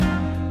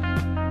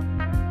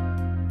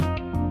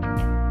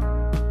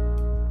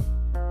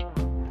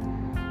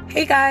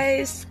Hey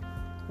guys,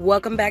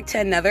 welcome back to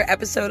another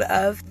episode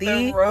of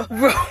the Road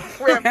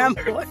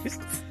Ramblers.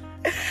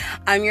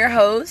 I'm your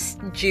host,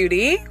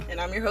 Judy. And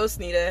I'm your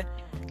host, Nita.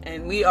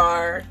 And we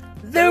are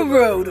the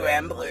Road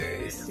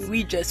Ramblers.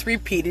 We just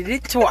repeated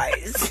it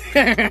twice. just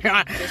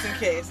in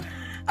case.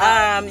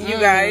 You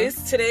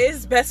guys, today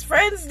is Best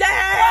Friends Day!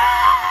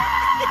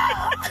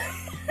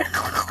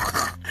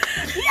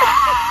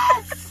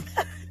 Yes!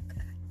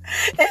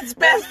 It's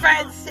Best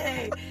Friends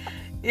Day!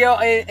 Yo,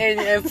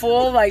 in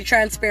full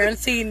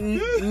transparency,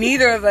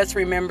 neither of us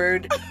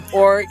remembered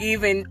or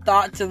even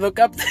thought to look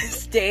up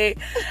this day.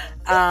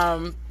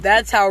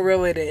 That's how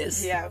real it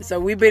is. Yeah. So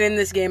we've been in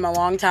this game a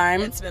long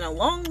time. It's been a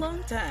long,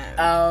 long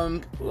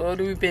time.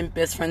 We've been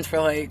best friends for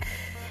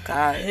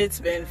God.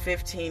 It's been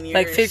 15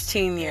 years.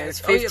 15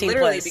 years. 15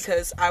 literally, plus.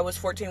 because I was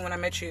 14 when I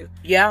met you.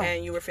 Yeah.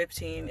 And you were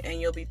 15,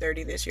 and you'll be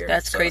 30 this year.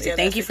 That's crazy. Yeah,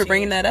 Thank you for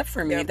bringing that up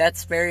for me. Yep.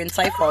 That's very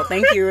insightful.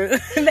 Thank you.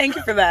 Thank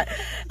you for that.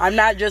 I'm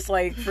not just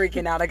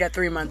freaking out. I got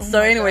 3 months.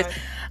 So anyways. God.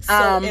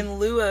 So in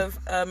lieu of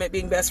it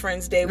being Best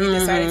Friends Day, we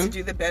decided to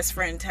do the best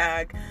friend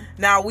tag.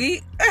 Now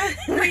we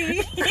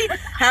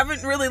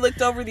haven't really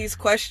looked over these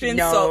questions.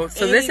 No,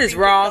 so this is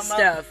raw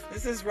stuff.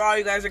 This is raw.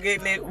 You guys are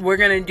getting it. We're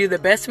gonna do the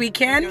best we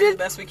can. The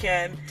best we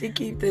can to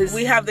keep this.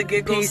 We have the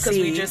giggles because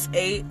we PC. just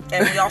ate,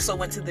 and we also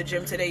went to the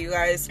gym today, you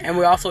guys. And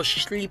we're also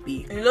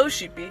sleepy. A little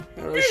sheepy.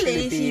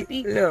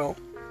 Little.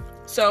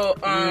 So,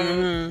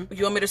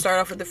 you want me to start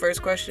off with the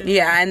first question?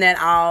 Yeah, and then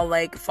I'll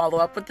follow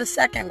up with the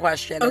second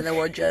question, and then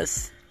we'll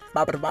just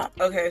bop.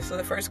 Okay, so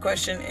the first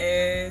question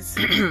is.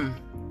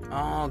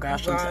 Oh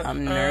gosh,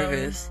 I'm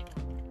nervous.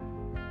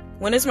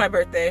 When is my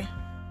birthday?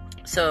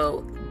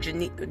 So,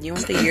 you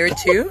want the year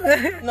too?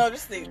 No,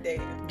 just the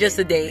date. Just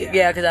the date,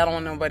 yeah, because I don't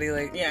want nobody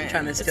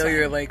trying to steal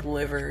your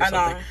liver or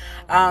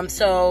something.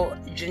 So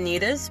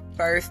Janita's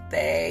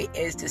birthday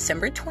is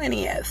December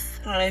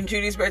 20th, and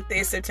Judy's birthday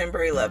is September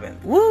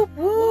 11th. Whoop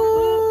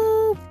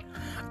whoop.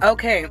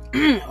 Okay.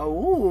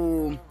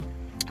 Oh,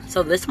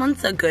 so this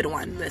one's a good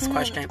one. This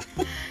question.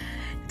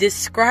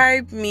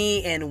 Describe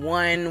me in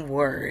one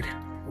word.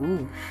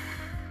 Ooh.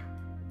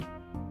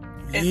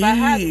 If I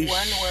had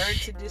one word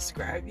to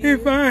describe you.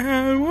 If I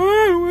had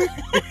one word.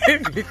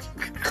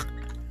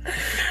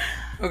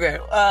 Okay.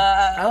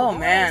 Oh,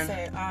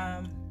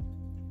 man.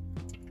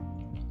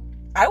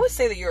 I would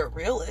say that you're a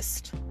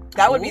realist.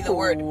 That would be the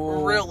word,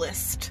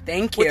 realist.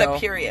 Thank you. With a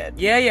period.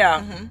 Yeah.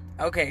 Mm-hmm.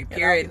 Okay, Yeah,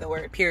 period. that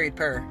would be the word. Period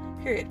per.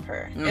 Period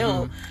per. Mm-hmm.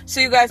 Ew. So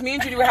you guys, me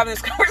and Judy were having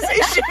this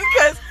conversation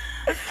because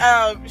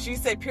she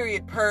said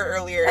period per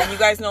earlier, and you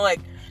guys know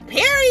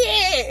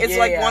period. It's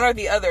one or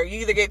the other.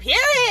 You either get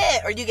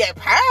period or you get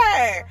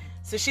per.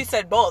 So she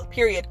said both,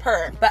 period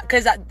per. But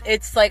because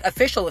it's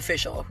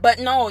official. But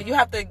no, you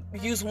have to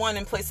use one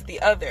in place of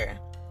the other.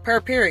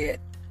 Per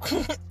period.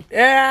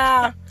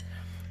 Yeah.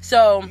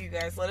 So you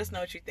guys, let us know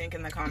what you think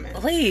in the comments.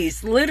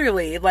 Please,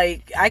 literally,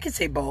 I could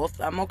say both.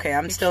 I'm okay.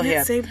 I'm still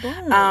here. Say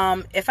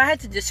both. If I had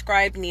to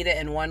describe Nita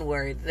in one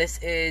word, this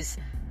is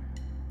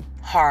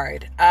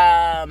hard.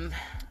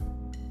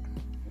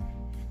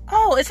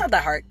 Oh, it's not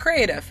that hard.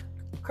 Creative.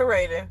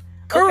 Creative.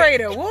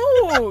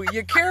 Woo!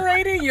 You're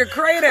curating. You're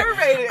creative.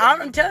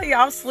 I'm telling you,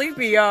 I'm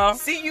sleepy, y'all.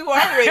 See, you are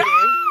creative.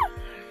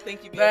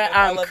 Thank you, beautiful. But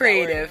I'm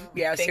creative.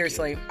 Yeah, Thank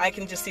seriously. You. I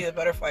can just see the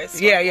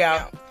butterflies.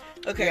 Yeah.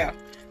 Okay. Yeah.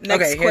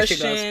 Next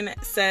question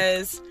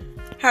says,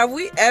 have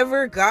we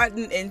ever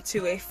gotten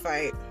into a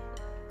fight?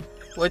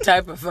 What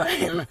type of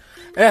fight?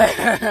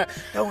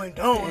 Throwing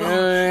bones.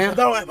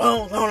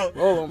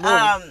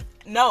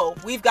 No,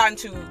 we've gotten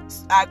to,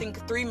 I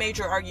think, 3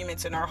 major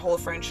arguments in our whole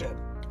friendship.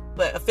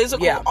 But a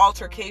physical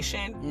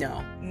altercation?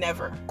 No.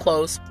 Never.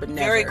 Close, but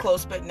never. Very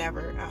close, but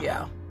never.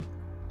 Yeah.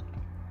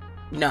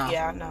 No.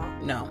 Yeah, no.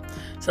 No.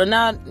 So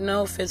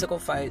no physical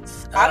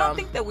fights. I don't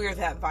think that we're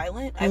that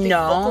violent. I think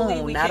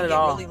vocally we can get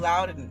really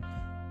loud and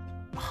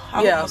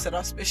I almost said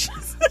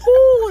auspicious.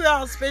 Ooh, the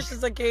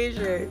auspicious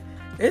occasion.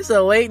 It's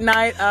a late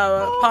night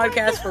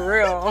podcast for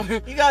real.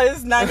 You guys,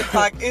 it's 9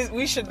 o'clock.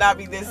 We should not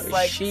be this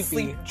sheepy.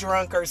 Sleep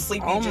drunk or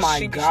sleepy. Oh just my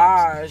sheepy.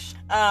 gosh.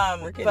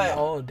 We're getting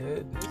old,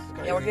 dude.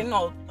 Yeah, we're getting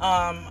old.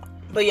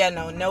 But yeah,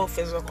 no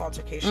physical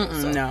altercation.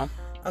 So. No.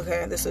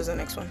 Okay, this is the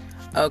next one.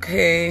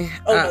 Okay.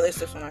 No,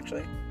 this one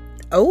actually.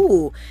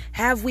 Oh,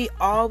 have we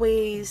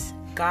always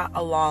got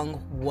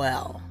along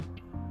well?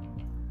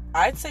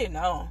 I'd say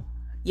no.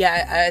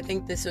 Yeah, I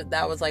think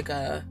that was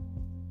a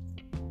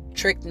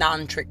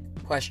non-trick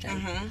question.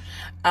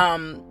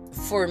 Mm-hmm.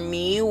 For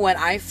me, when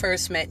I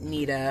first met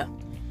Nita,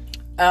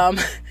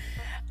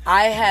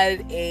 I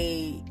had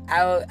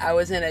I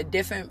was in a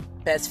different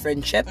best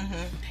friendship,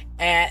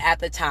 and at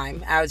the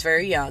time I was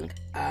very young.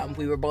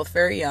 We were both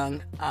very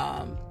young,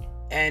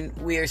 and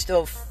we are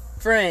still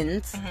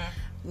friends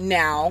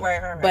now.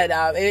 Right. But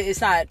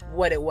it's not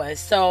what it was.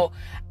 So,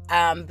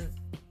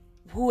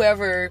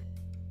 whoever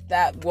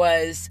that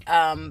was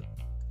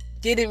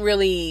didn't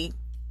really.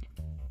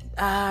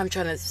 I'm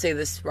trying to say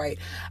this right.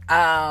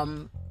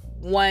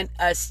 want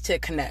us to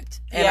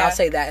connect. And Yeah. I'll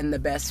say that in the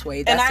best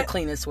way. That's And the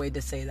cleanest way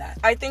to say that.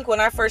 I think when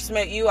I first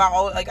met you,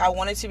 I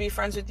wanted to be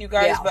friends with you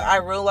guys, Yeah. but I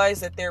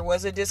realized that there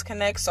was a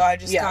disconnect, so I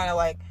just Yeah. kind of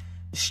like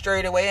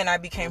strayed away, and I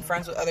became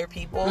friends with other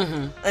people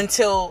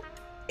until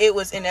it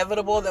was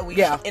inevitable that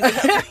we ended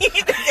up being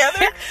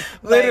together.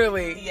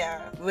 Literally. Like,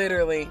 yeah.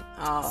 Literally.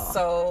 Oh.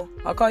 So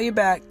I'll call you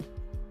back.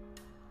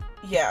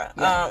 yeah,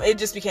 it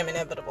just became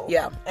inevitable.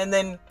 Yeah. And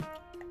then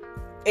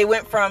it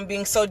went from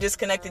being so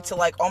disconnected to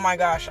like, oh my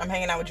gosh, I'm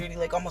hanging out with Judy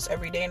like almost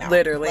every day now.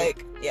 Literally.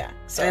 Like, yeah.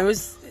 So And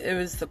it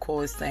was the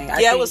coolest thing.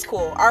 it was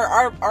cool.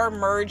 Our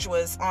merge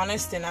was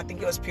honest, and I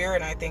think it was pure,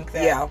 and I think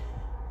that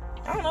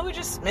I don't know, we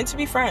just meant to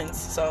be friends.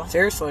 So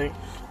Seriously.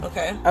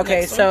 okay.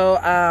 Okay, Next so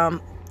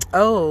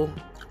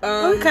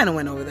we kind of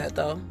went over that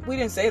though. one. We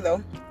didn't say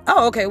though.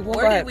 Oh, okay. Well,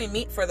 Where did we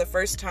meet for the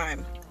first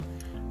time?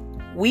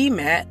 We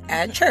met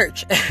at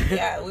church.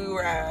 Yeah, we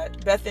were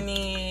at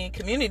Bethany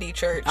Community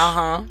Church.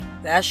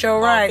 That's your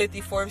on right.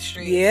 54th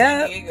Street.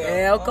 Yeah, San Diego.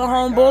 El Oh Cajon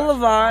my gosh,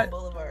 Boulevard. El Cajon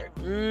Boulevard.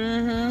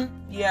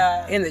 Mm-hmm.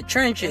 Yeah. In the In the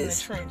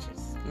trenches.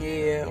 trenches.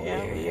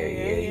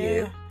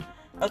 Yeah.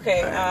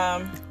 Okay.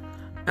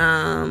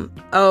 Oh,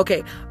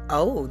 okay.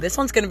 Oh, this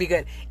one's gonna be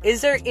good.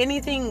 Is there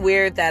anything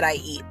weird that I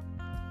eat?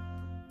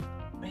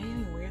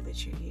 Anything weird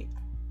that you eat?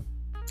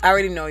 I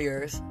already know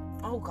yours.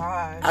 Oh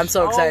gosh. I'm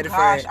so excited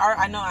for it.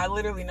 I know. I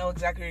literally know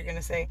exactly what you're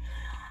gonna say.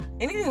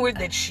 Anything weird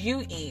that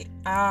you eat?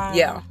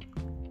 Yeah.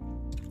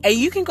 And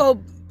you can go.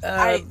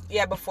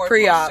 Before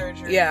pre-op.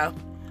 surgery. Yeah.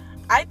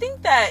 I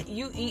think that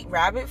you eat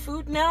rabbit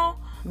food now.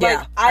 Yeah,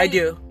 Like, I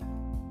do.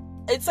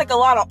 It's like a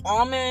lot of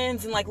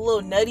almonds and like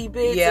little nutty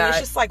bits. Yeah, and it's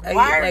just like, I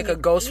why eat are like you a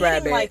ghost eating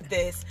rabbit. like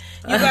this?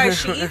 You guys,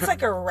 she eats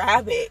like a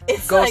rabbit.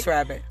 It's Ghost like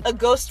rabbit. a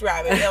ghost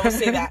rabbit. I will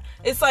say that.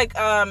 It's like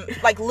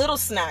little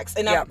snacks.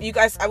 And Yeah. you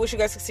guys, I wish you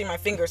guys could see my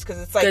fingers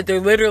because it's like They're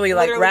literally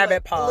like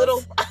rabbit paws.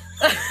 Little.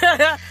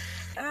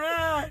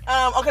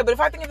 Ah. Okay, but if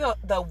I think of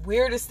the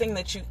weirdest thing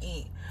that you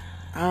eat,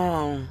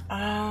 that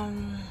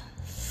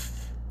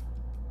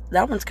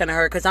one's kind of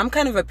hard because I'm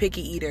kind of a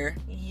picky eater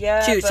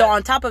yeah, too. but So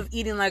on top of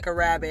eating like a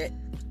rabbit,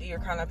 you're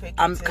kind of picky.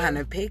 I'm too. kind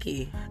of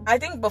picky. I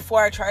think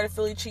before I tried a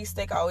Philly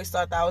cheesesteak, I always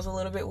thought that was a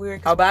little bit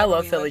weird. Oh, but I whenever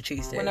love we Philly went-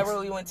 cheesesteaks. Whenever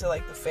we went to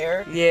like the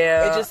fair,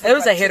 Yeah, it just it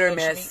was looked a hit too or much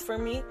miss. meat for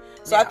me.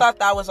 So Yeah. I thought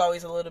that was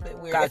always a little bit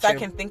weird. If I Gotcha.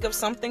 can think of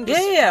something,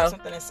 just Yeah. have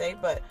something to say.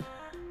 But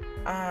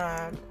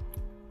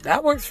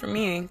That works for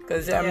me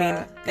because I mean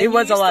And it you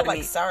was a used lot to of like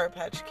meat. Sour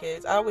Patch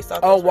Kids. I always thought.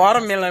 Oh, those were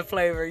watermelon nasty.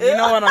 flavor. You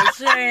know what I'm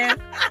saying?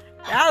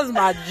 That was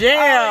my I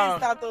jam.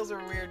 always thought those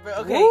were weird, but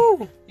okay.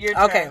 Woo. Your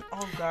turn. Okay.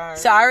 Oh god.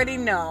 So I already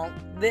know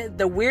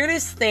the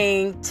weirdest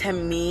thing to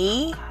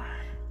me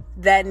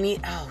that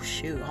oh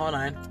shoot, hold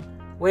on.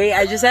 Wait,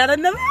 I just had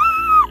another.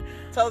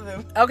 Tell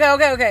them.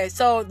 Okay.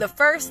 So the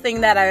first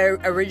thing that I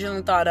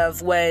originally thought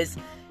of was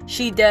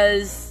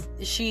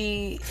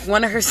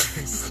one of her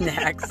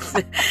snacks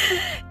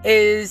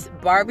is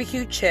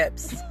barbecue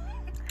chips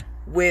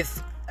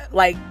with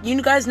like,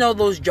 you guys know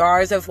those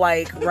jars of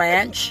like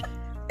ranch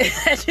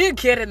that you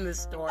get in the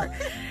store.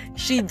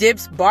 She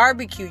dips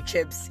barbecue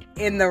chips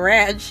in the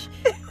ranch.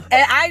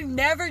 And I've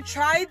never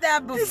tried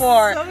that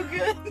before. So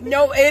good.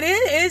 No, it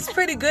is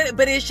pretty good,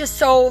 but it's just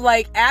so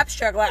like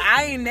abstract. Like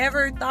I ain't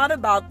never thought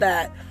about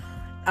that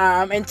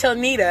until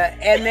Nita,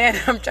 and then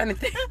I'm trying to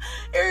think.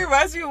 It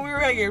reminds me when we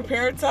were at your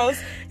parents'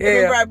 house. Yeah.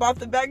 Remember I bought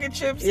the bag of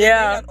chips and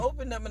Yeah. they had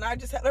opened them and I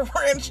just had a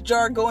ranch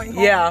jar going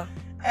home. Yeah.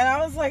 And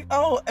I was like,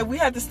 oh, and we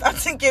had to stop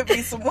to get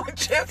me some more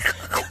chips.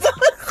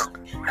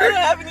 I don't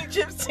have any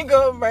chips to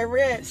go with my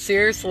ranch.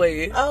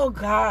 Seriously, Oh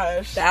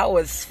gosh. that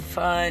was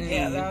funny.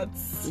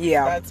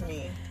 Yeah, that's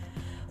me.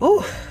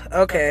 Ooh,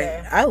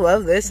 okay. I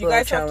love this You little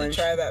guys challenge.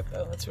 have to try that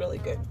though. It's really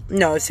good.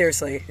 No,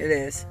 seriously, it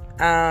is.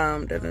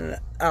 Oh,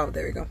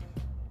 there we go.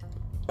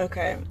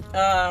 Okay.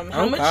 How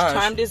much gosh.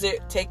 time does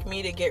it take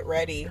me to get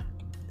ready?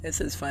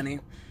 This is funny.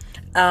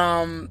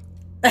 Am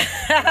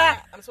I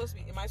supposed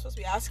to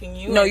be asking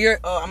you? No, you're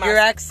I'm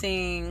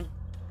asking.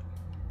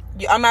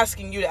 I'm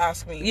asking you to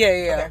ask me.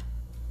 Yeah.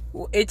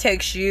 Okay. It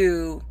takes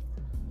you.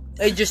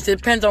 It just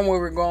depends on where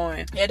we're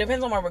going. Yeah, it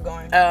depends on where we're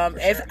going.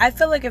 If sure. I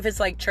feel like if it's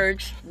like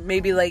church,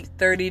 maybe like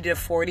 30 to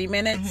 40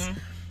 minutes.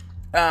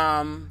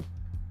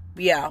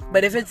 Yeah,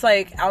 but if it's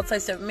like outside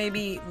stuff,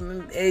 maybe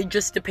it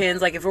just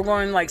depends. Like if we're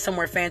going like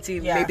somewhere fancy,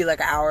 maybe like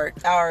an hour.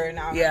 An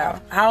hour. Yeah.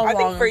 How long? I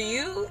think for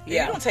you, you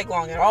don't take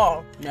long at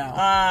all. No.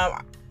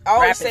 I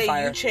always Rapid say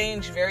fire. you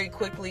change very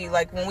quickly.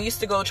 Like when we used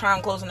to go try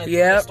on clothes in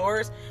the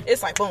stores,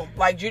 it's like boom.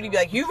 Like Judy be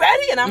like, "You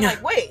ready?" And I'm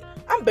like, "Wait,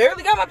 I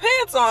barely got my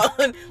pants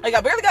on. Like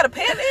I barely got a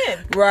pant in,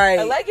 Right.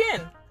 a leg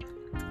in."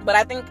 But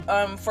I think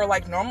for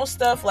like normal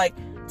stuff, like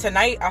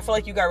tonight, I feel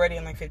like you got ready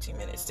in like 15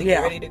 minutes to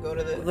get ready to go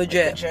to the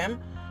gym.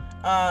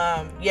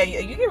 Yeah,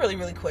 you get really,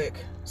 really quick.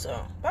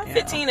 So about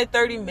 15 to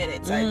 30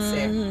 minutes, I'd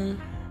say.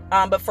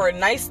 But for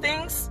nice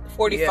things,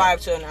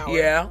 45 to an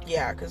hour.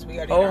 Yeah, because we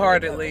got to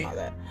wholeheartedly. all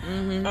that.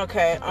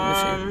 Okay.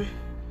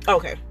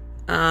 Okay.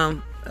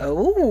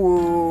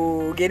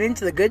 Oh, get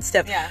into the good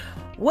stuff. Yeah.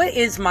 What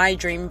is my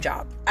dream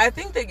job? I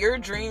think that your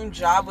dream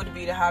job would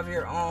be to have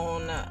your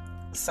own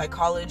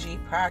psychology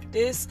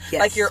practice, Yes.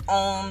 like your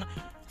own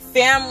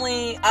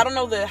family. I don't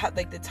know the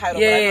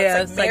title. Yeah, but I know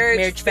yeah, it's like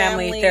marriage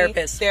family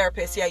therapist.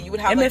 Therapist. Yeah, you would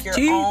have like your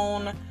MFT.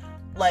 own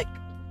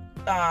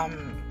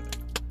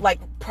like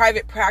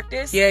private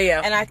practice.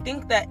 Yeah. And I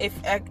think that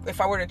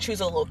if I were to choose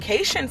a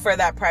location for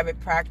that private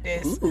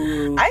practice,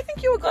 Ooh. I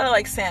think you would go to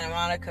like Santa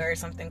Monica or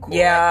something cool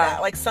Yeah. like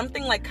that. Like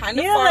something like kind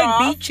of Yeah, far like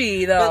off,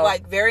 beachy though. but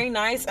like very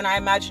nice. And I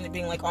imagine it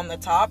being like on the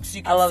top so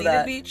you I can love see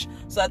that. the beach.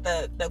 So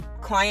that the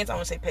clients, I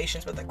want to say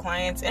patients, but the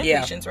clients and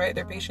Yeah. patients, right?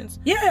 They're patients.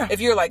 Yeah. If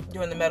you're like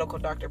doing the medical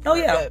doctor part.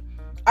 yeah. But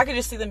I could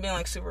just see them being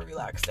like super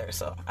relaxed there.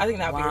 So I think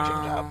that would be your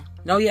dream job.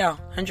 No, yeah,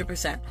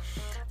 100%.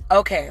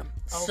 Okay,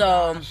 Oh,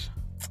 so, gosh.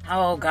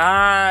 oh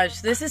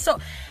gosh, this is so.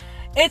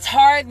 It's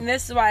hard, and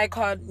this is why I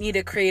called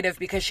Nita creative,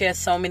 because she has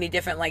so many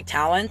different like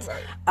talents.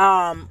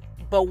 Right.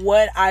 But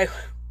what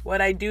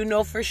I do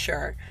know for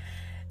sure,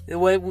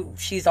 what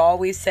she's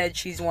always said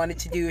she's wanted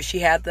to do, she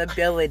had the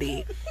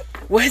ability,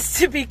 was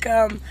to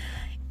become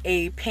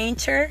a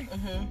painter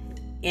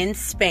in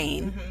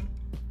Spain.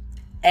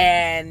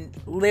 And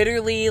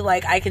literally,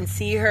 like, I can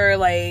see her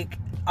like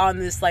on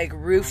this like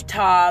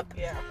rooftop.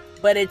 Yeah.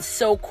 But it's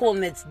so cool,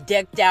 and it's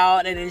decked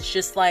out, and it's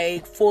just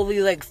like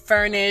fully like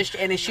furnished,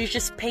 and she's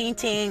just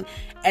painting,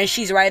 and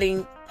she's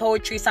writing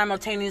poetry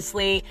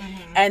simultaneously,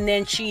 and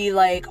then she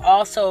like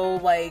also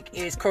like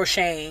is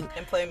crocheting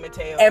And playing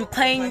Mateo. and with my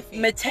playing feet.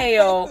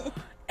 Mateo,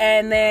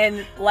 and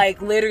then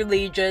like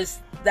literally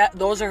just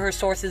those are her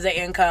sources of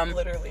income.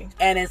 Literally.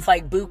 And it's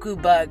like buku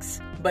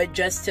bucks, but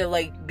just to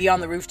like be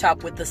on the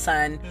rooftop with the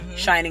sun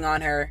shining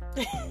on her,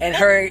 and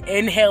her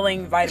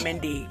inhaling vitamin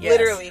D. Yes.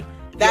 Literally.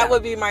 That Yeah.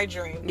 would be my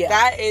dream. Yeah.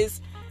 That is,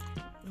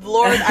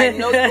 Lord, I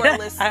know you are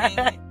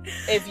listening.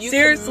 If you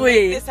Seriously.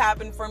 can make this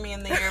happen for me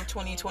in the year of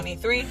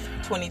 2023,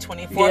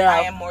 2024, Yeah.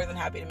 I am more than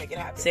happy to make it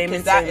happen. Same Because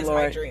and that same, is my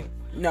Lord. dream.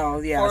 No,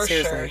 yeah, For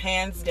seriously. sure.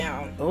 Hands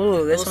down.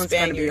 Oh, this Those one's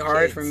gonna be Spaniard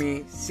hard kids. for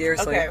me.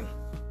 Seriously. Okay.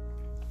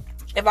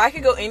 If I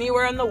could go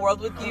anywhere in the world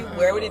with you,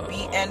 where would it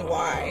be and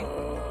why?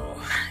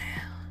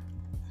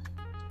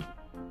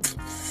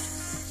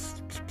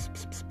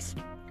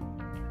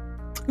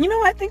 You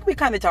know, I think we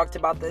kind of talked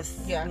about this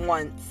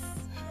once.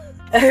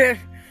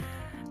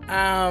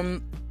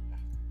 I'm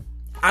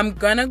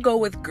gonna go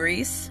with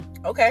Greece.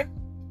 Okay.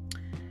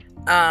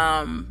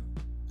 Um,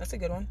 That's a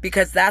good one.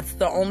 because that's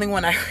the only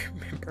one I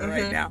remember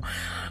right now.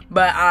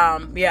 But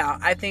yeah,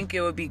 I think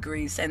it would be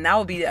Greece, and that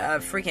would be a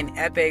freaking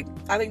epic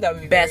I think that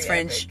would be best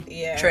very friends epic.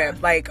 Yeah.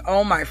 trip. Like,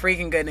 oh my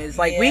freaking goodness!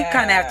 Like, we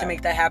kind of have to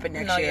make that happen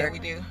next year. Yeah, we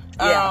do.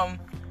 Yeah.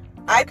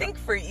 I think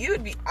for you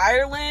it'd be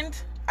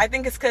Ireland. I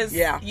think it's because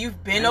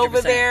you've been 100%. over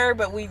there,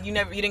 but you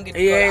didn't get to go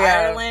to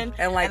Ireland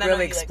and like I know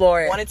really you,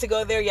 explore it. Wanted to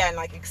go there, and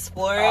like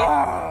explore it.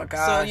 Oh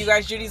gosh! So you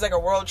guys, Judy's like a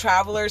world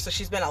traveler, so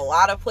she's been a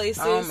lot of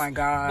places. Oh my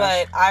gosh!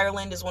 But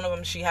Ireland is one of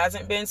them she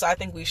hasn't been, so I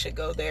think we should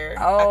go there.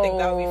 Oh, I think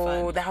that would be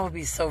fun. That would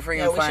be so freaking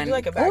Yeah, we fun. should do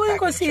like a We would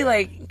go backpacking see trip.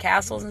 like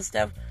castles and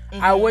stuff.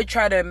 I would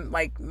try to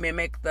like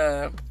mimic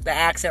the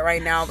accent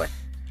right now, but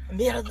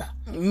Mierda.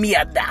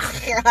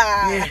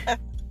 mierda.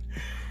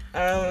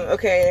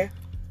 Okay.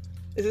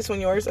 Is this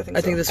one yours? I think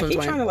this one's keep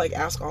mine. trying to like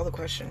ask all the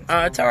questions.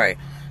 It's all right.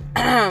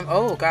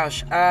 Oh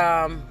gosh.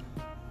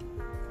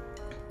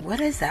 What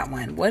is that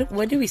one?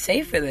 What do we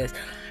say for this?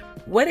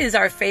 What is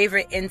our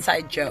favorite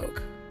inside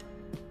joke?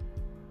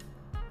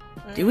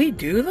 Do we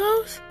do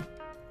those?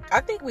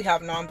 I think we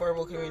have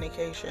nonverbal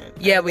communication.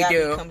 Yeah, and we that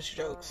do. Becomes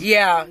jokes.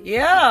 Yeah,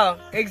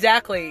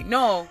 exactly.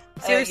 No,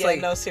 seriously.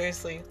 No,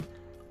 seriously.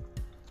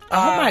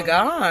 Oh my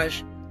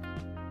gosh.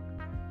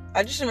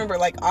 I just remember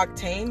like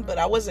Octane, but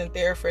I wasn't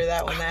there for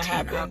that when that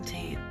happened.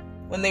 Octane.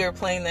 When they were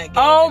playing that game.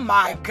 Oh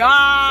my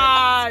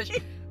gosh.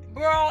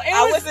 Bro,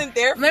 I wasn't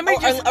there. Let me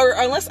just. or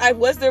unless I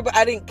was there, but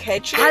I didn't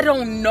catch it. I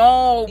don't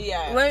know.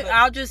 Yeah, but-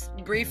 I'll just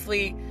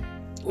briefly.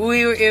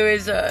 It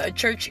was a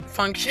church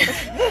function,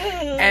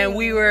 and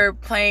we were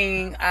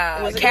playing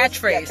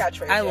catchphrase.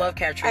 Catchphrase. I love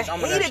catchphrase. I Oh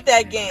my hated gosh.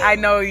 that game. I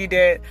know you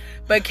did,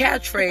 but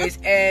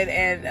catchphrase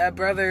and a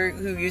brother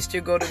who used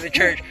to go to the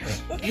church,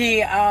 he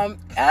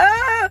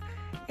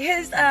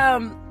his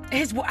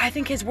I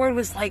think his word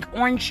was like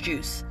orange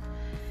juice,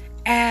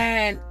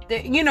 and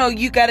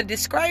you got to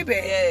describe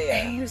it. Yeah.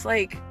 And he was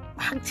like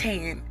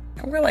Octane.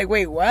 And we're like,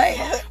 wait, what?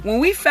 When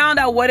we found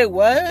out what it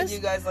was, You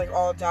guys like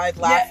all died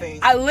laughing.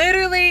 I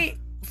literally,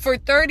 for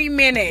 30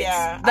 minutes,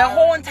 the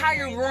whole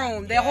entire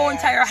room, the whole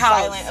entire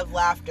house, silent of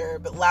laughter,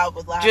 but loud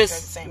with laughter just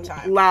at the same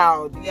time.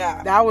 loud.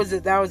 Yeah. That was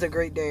a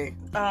great day.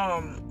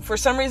 For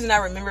some reason, I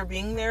remember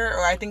being there,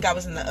 or I think I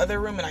was in the other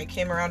room and I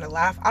came around to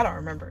laugh. I don't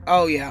remember.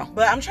 Oh yeah.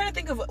 But I'm trying to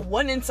think of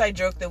one inside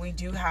joke that we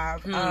do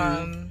have.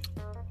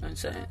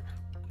 That's it.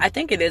 I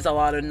think it is a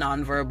lot of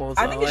nonverbals.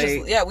 I think it's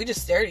just we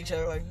just stare at each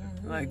other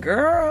like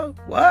girl,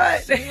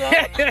 what?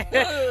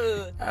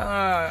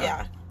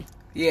 yeah.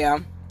 Yeah.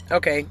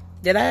 Okay.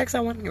 Did I ask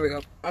that one? Here we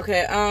go.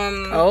 Okay.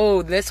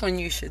 Oh, this one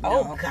you should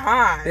know. Oh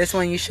gosh. This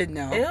one you should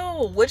know.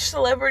 Ew. Which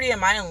celebrity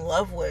am I in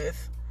love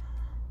with?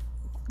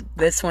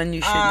 This one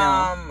you should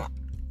know.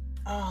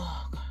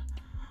 Oh. God.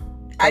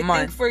 Come I on.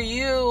 think for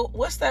you,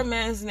 what's that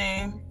man's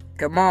name?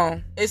 Come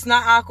on. It's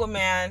not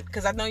Aquaman,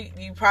 because I know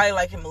you probably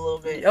like him a little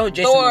bit. Oh,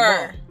 Jason Thor.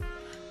 Momoa.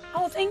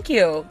 Oh, thank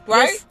you.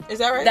 Right? Yes, Is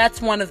that right?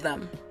 that's one of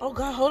them. Oh,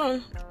 God, hold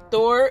on.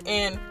 Thor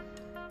and...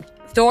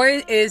 Thor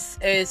is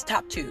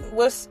top 2.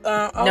 What's...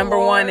 Number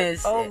Lord. 1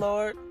 is... Oh,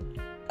 Lord.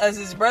 Is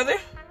his brother?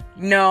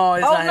 No,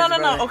 it's not his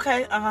brother. No.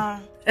 Okay,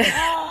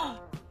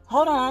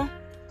 hold on.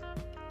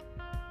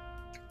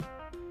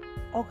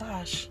 Oh,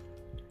 gosh.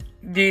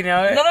 Do you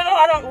know it? No,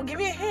 I don't. Well, give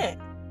me a hint.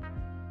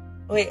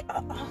 Wait.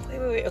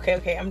 Wait.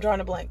 Okay. I'm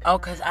drawing a blank. Oh,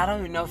 because I don't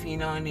even know if you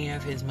know any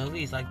of his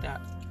movies like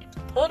that.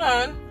 Hold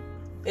on.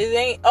 It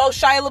ain't... Oh,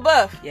 Shia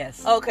LaBeouf.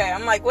 Yes. Okay,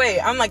 I'm like, wait.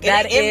 I'm like,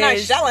 that it ain't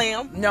is... M.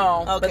 Night Shyamalan.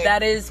 No, Okay. but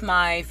that is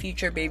my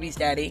future baby's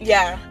daddy.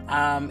 Yeah.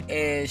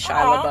 Is Shia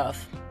Aw. LaBeouf.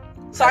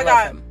 So I love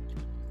got him.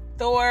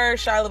 Thor,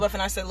 Shia LaBeouf,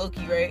 and I said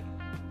Loki, right?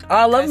 Oh,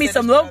 I love I me said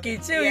some it's Loki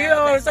brother. too. Yeah, You know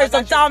what I'm okay, so I saying?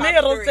 Some got your Tom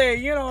top Hiddleston. three.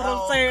 You know what I'm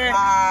Oh, saying?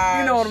 gosh.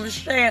 You know what I'm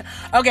saying?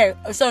 Okay,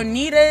 so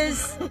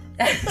Nita's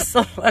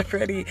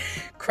celebrity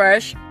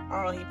crush.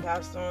 Oh, he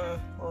passed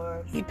on.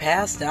 Or He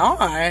passed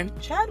on.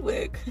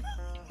 Chadwick.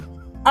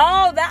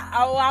 Oh,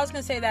 I was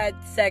gonna say that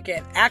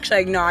second.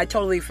 Actually, no, I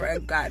totally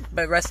forgot.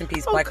 But rest in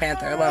peace, Black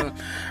Panther. I love him.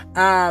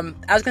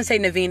 I was gonna say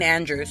Naveen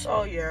Andrews.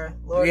 Oh yeah,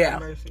 Lord Yeah. have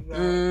mercy, God.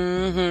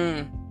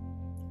 Mm-hmm.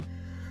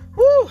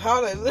 Woo,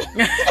 hallelujah.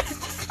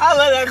 I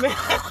love that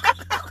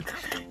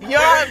man.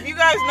 Y'all, if you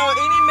guys know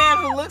any man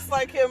who looks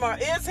like him or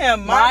is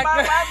him, my.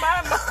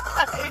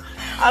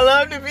 I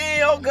love the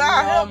video. Oh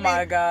God, Oh help me.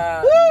 my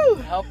God. Woo.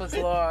 Help us,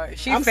 Lord.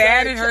 She I'm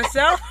fatted sorry.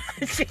 herself.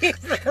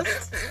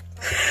 Jesus.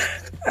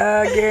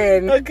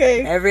 Again.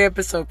 Okay. Every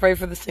episode, pray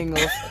for the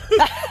singles. Is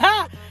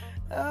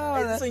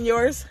this one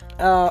yours?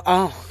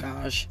 Oh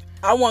gosh.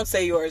 I won't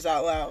say yours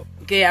out loud.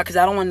 Yeah, because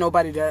I don't want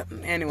nobody to.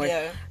 Anyway.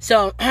 Yeah.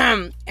 So,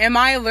 am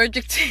I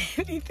allergic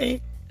to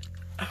anything?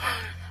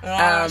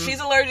 She's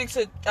allergic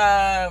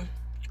to.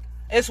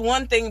 It's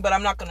one thing, but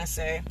I'm not gonna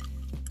say.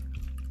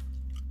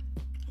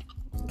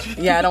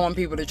 Yeah, I don't want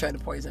people to try to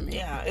poison me.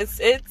 Yeah, it's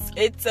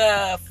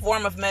a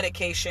form of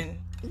medication,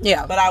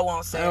 Yeah. but I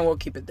won't say. And we'll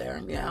keep it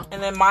there. Yeah.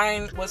 And then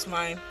mine. What's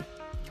mine?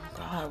 Oh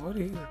God, what are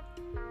you?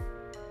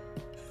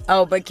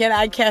 Oh, but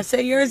I can't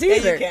say yours Yeah,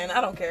 either. you can. I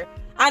don't care.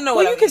 I know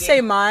Well, what you I'm can eating.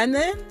 say mine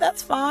then.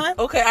 That's fine.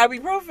 Okay,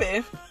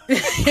 ibuprofen.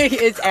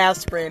 It's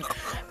aspirin.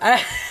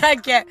 I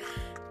can't.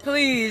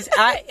 Please,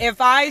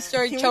 if I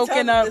start Can choking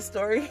we tell up. this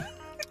story?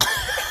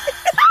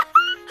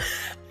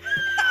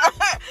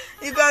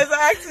 You guys,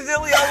 I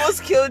accidentally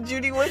almost killed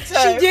Judy one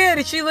time. She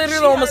did. She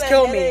literally almost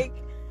killed me.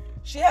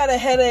 She had a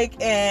headache,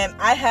 and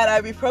I had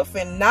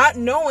ibuprofen, not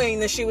knowing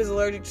that she was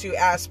allergic to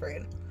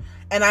aspirin.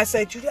 And I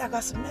said, Judy, I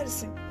got some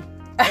medicine.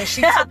 And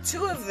she took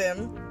 2 of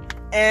them,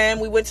 and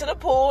we went to the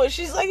pool, and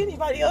she's like,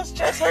 anybody else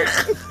chest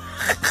hurts? And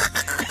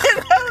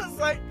I was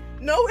like,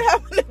 no, we're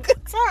having a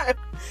good time.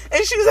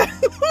 And she was like,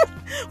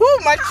 woo,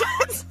 my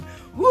chest.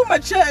 Woo, my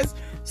chest.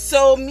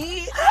 So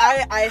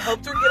I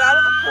helped her get out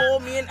of the pool.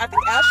 Me and I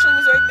think Ashley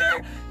was right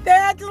there. They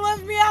had to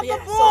let me out the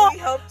pool. So we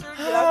helped her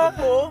get out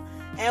the pool.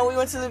 And we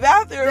went to the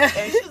bathroom.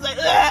 And she was like,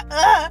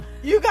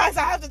 you guys,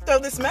 I have to throw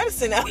this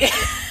medicine out.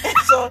 And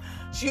so,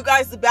 you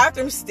guys, the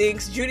bathroom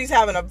stinks. Judy's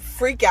having a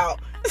freak out.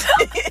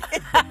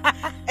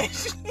 And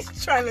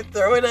she's trying to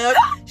throw it up.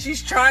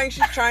 She's trying.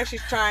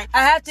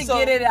 I have to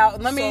get it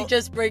out. Let me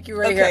just break you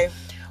right here.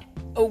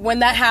 When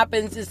that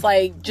happens, it's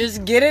like,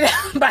 just get it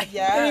out by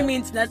any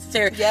means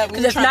necessary. Yeah,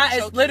 because if not,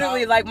 it's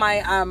literally like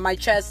my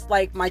chest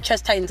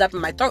tightens up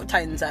and my throat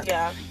tightens up.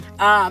 Yeah.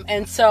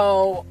 And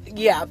so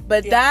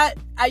but that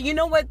you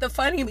know what the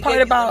funny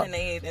part about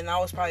lemonade, and that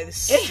was probably the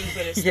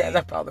stupidest yeah, thing.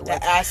 that probably was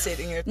the acid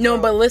in your throat. No,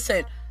 but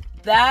listen,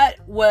 that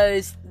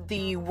was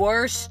the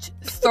worst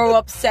throw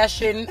up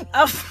session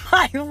of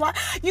my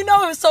life. You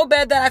know, it was so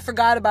bad that I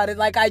forgot about it.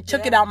 Like I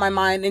took it out of my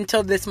mind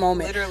until this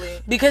moment.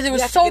 Literally, because it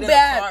was so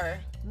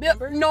bad.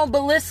 No,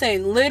 but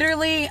listen,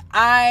 literally,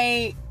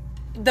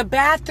 the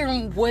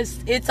bathroom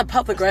it's a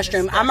public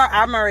restroom.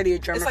 I'm already a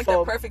germaphobe. It's like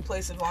the perfect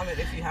place to vomit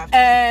if you have to.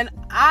 And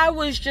I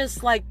was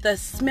just like, the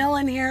smell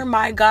in here,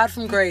 my God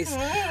from grace.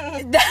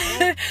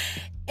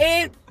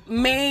 It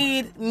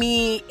made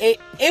me,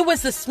 it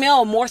was the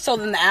smell more so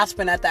than the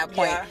aspirin at that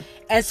point. Yeah.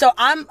 And so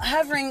I'm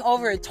hovering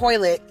over a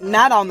toilet,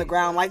 not on the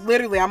ground. Like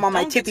literally, I'm on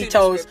my tippy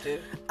toes.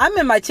 I'm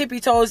in my tippy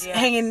toes,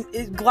 hanging,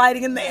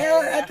 gliding in the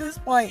air at this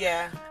point.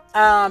 Yeah.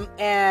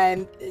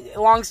 And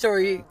long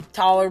story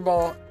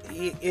tolerable,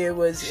 it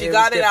was. She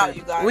got it out,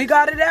 you guys. We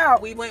got it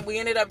out. We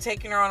ended up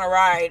taking her on a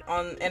ride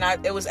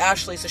it was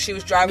Ashley, so she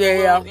was driving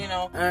the road, you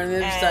know. And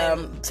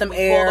there's some we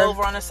air. pulled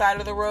over on the side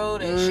of the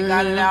road, and she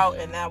got it out,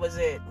 and that was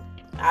it.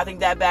 I think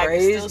that bag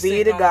is still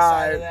sitting on the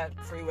side of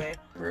that freeway.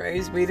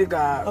 Praise be to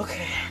God.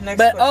 Okay, next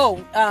but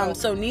question.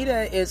 so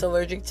Nita is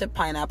allergic to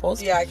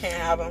pineapples. Yeah, I can't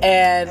have them.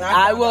 And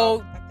I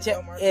will.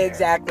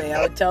 Exactly.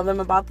 I would tell them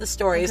about the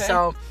story. Okay.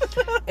 So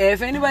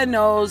if anybody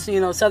knows,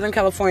 Southern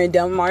California,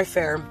 Del Mar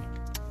Fair,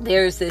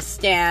 there's this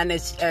stand.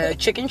 It's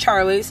Chicken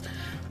Charlie's,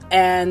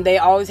 and they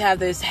always have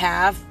this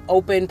half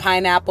open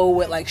pineapple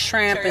with like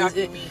shrimp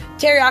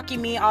teriyaki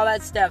meat, all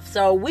that stuff.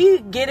 So we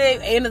get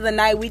it end of the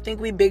night. We think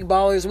we big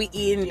ballers. We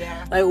eating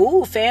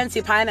like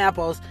fancy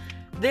pineapples.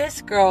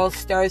 This girl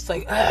starts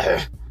like,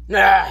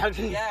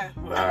 Yeah.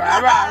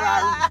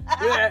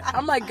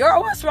 I'm like,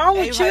 girl, what's wrong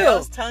with you?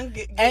 Elle's tongue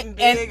getting And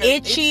big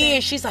itchy,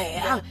 and she's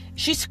like,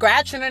 she's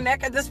scratching her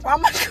neck at this point.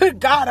 I'm like, good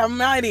God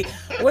Almighty,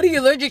 what are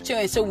you allergic to?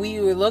 And so we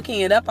were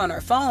looking it up on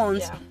our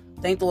phones. Yeah.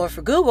 Thank the Lord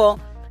for Google,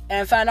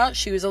 and found out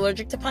she was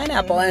allergic to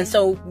pineapple. And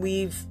so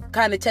we've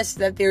kind of tested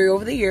that theory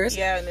over the years.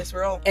 Yeah, and it's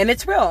real. And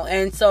it's real.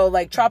 And so,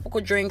 like, tropical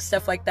drinks,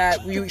 stuff like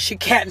that, she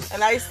can't.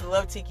 And I used to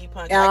love Tiki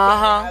Punch. I can't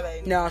have that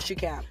anymore. No, she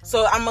can't.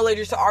 So I'm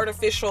allergic to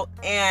artificial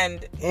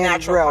and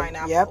natural real.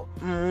 pineapple. Yep.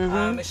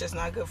 Mm-hmm. It's just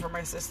not good for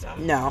my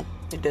system. No,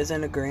 it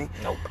doesn't agree.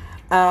 Nope.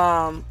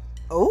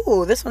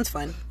 Oh, this one's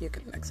fun. You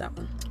can next that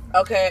one.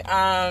 Okay.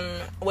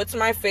 What's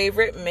my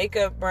favorite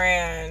makeup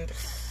brand?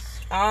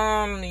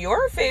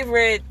 Your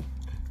favorite.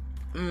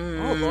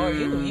 Oh Lord,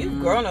 you've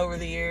grown over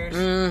the years.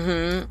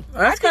 Mm-hmm.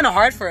 Well, that's kind of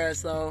hard for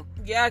us, though.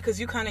 Yeah, because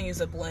you kind of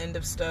use a blend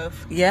of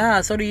stuff.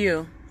 Yeah, so do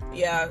you.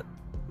 Yeah.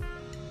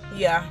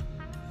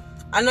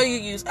 I know you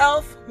use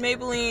Elf,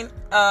 Maybelline,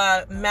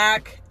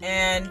 MAC,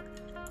 and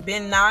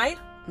Ben Nye.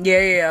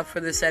 Yeah, for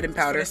the setting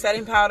powder. For the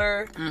setting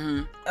powder.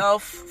 Mm-hmm.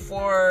 Elf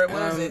for,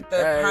 what is it?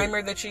 The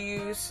primer that you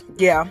use.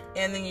 Yeah.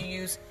 And then you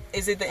use,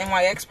 is it the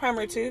NYX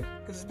primer too?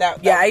 Because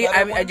that yeah,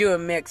 I do a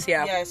mix,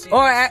 yeah. Yes.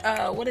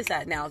 What is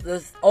that now?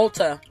 The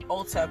Ulta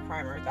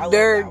primer.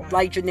 They're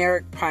like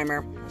generic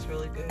primer. It's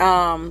really good.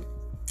 And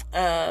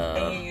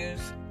you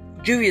use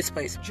Juvia's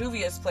Place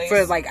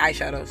for like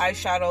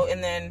eyeshadow,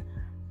 and then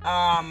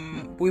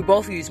we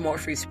both use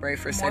Morphe spray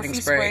for setting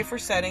spray for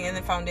setting, and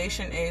then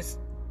foundation is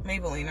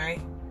Maybelline, right?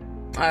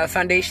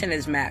 Foundation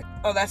is MAC.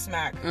 Oh, that's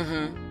MAC.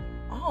 Mm-hmm.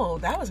 Oh,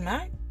 that was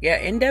MAC? Yeah,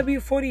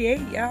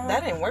 NW48, yeah.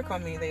 That didn't work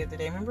on me the other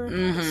day, remember?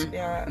 Mm-hmm.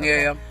 Yeah.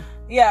 Okay.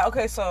 Yeah,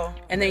 okay, so.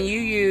 And then you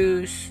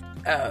use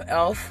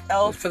Elf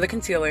for the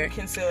concealer.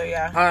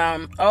 Yeah.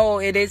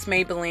 It is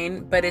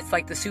Maybelline, but it's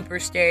like the Super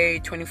Stay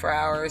 24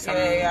 hours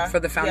for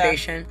the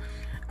foundation.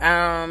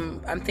 Yeah.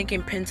 I'm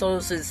thinking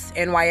pencils is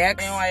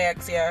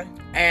NYX. Yeah.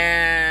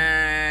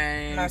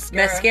 And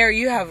mascara.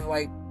 You have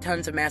like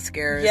tons of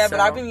mascaras. Yeah, but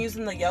I've been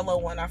using the yellow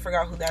one. I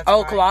forgot who that's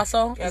by.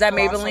 Colossal? Yeah, is that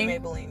Colossal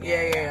Maybelline?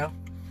 Yeah.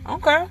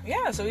 Okay.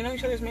 Yeah, so we know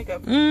each other's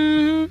makeup.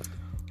 Mm-hmm.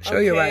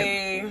 Sure, you're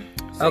right.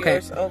 So okay.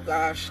 Yours, oh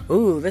gosh.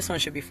 Ooh, this one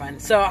should be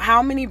fun. So,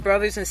 how many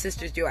brothers and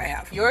sisters do I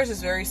have? Yours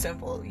is very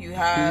simple. You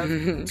have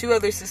 2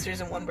 other sisters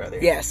and 1 brother.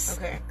 Yes.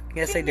 Okay.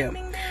 Yes, I do.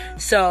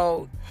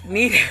 So,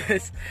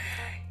 Nita's,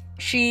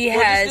 we'll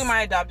just do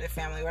my adopted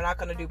family. We're not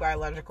going to do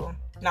biological.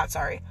 Not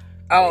sorry.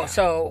 Oh, yeah.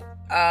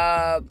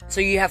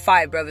 So you have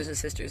 5 brothers and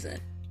sisters then?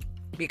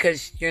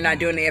 Because you're not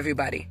doing it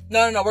everybody.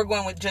 No. We're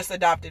going with just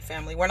adopted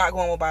family. We're not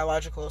going with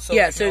biological. So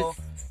yeah, so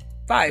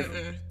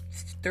 5.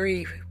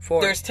 3,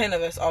 4. There's 10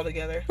 of us all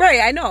together.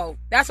 Right, I know.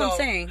 That's what I'm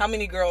saying. How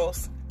many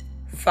girls?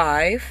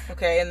 5.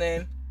 Okay, and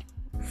then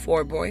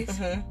 4 boys.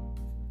 Mm-hmm.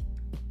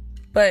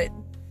 But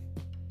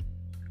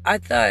I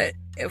thought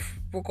if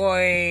we're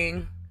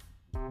going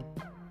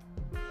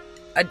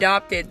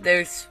adopted,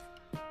 there's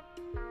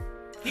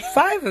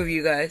 5 of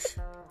you guys.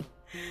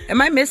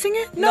 Am I missing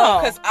it? No,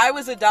 because I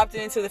was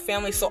adopted into the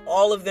family, so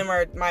all of them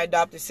are my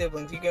adopted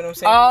siblings. You get what I'm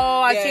saying?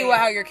 Oh, I see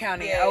how you're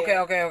counting it. Okay.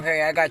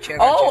 I got you.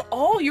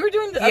 You were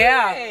doing the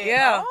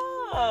yeah.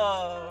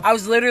 Oh. I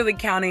was literally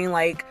counting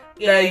like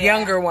the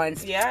younger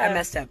ones. Yeah. I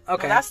messed up.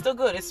 Okay. No, that's still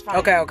good. It's fine.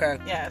 Okay.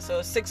 Yeah,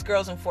 so 6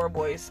 girls and 4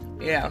 boys.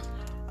 Yeah.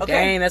 Okay.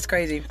 Dang, that's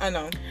crazy. I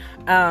know.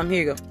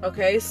 Here you go.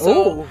 Okay,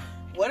 so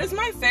what is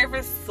my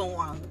favorite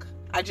song?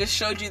 I just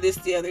showed you this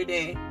the other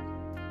day.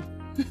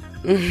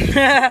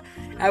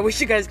 I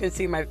wish you guys could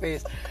see my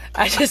face.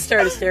 I just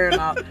started staring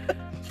out.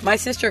 My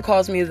sister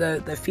calls me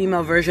the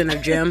female version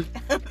of Jim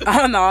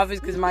on The Office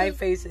because my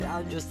face,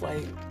 I'm just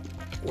like,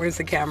 where's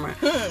the camera?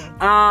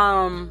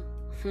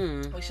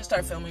 We should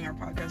start filming our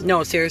podcast.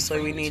 No,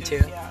 seriously, we need to.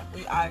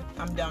 Yeah,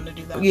 I'm down to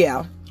do that.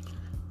 Yeah.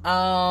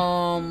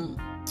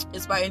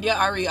 It's by India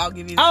Ari. I'll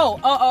give you.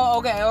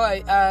 Okay. All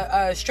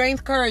right.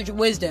 Strength, courage,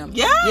 wisdom.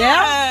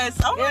 Yes.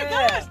 Oh my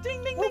gosh!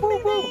 Ding, ding, ding,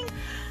 ding, ding.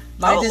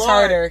 Mine is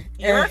harder.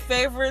 Your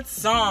favorite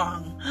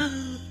song?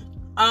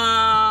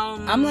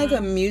 I'm like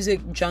a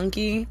music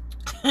junkie,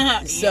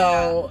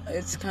 so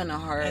it's kind of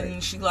hard.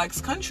 And she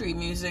likes country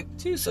music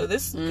too, so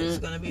this is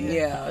gonna be it.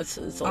 Yeah, it's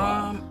a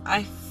lot.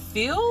 I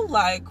feel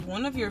like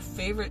one of your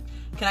favorite.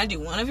 Can I do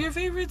one of your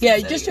favorites? Yeah,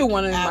 just do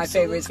one of my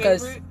favorites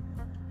because.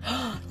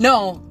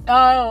 No.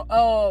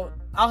 Oh,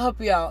 I'll help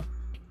you out.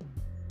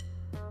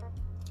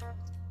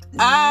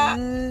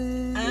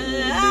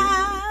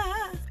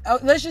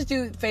 Let's just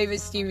do favorite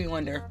Stevie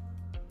Wonder.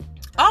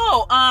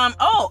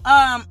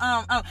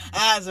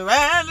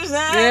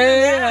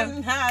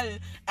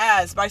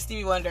 As by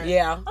Stevie Wonder.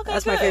 Yeah, okay,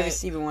 that's my favorite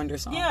Stevie Wonder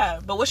song. Yeah,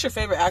 but what's your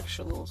favorite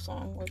actual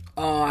song?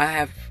 I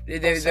have.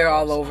 They're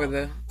all over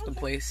the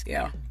place.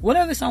 Yeah. What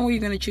other song were you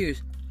gonna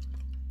choose?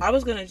 I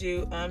was gonna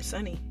do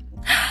Sunny.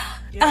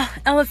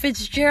 Ella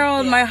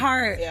Fitzgerald, My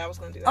Heart. Yeah, I was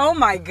gonna do that. Oh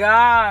my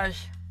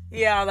gosh.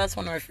 Yeah, that's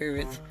one of my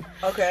favorites.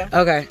 Okay.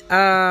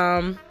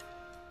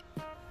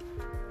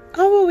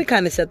 Oh, well, we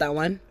kind of said that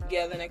one.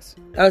 Yeah, the next.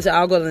 So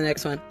I'll go to the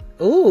next one.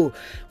 Ooh,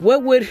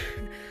 what would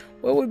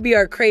What would be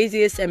our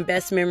craziest and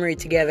best memory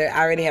together?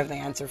 I already have the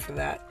answer for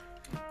that.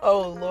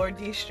 Oh, Lord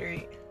D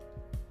Street.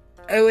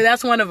 Oh,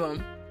 that's one of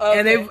them. Okay.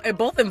 And they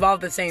both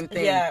involve the same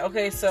thing. Yeah,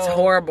 okay, so... It's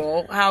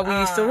horrible how we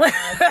used to live.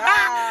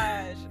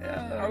 Gosh.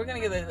 Are we gonna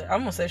get this? I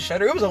almost said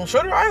Shutter. It was on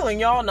Shutter Island,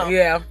 y'all know.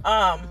 Yeah.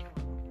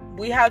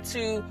 We had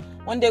to...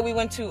 One day we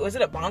went to... Was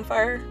it a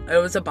bonfire? It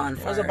was a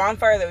bonfire. It was a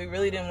bonfire that we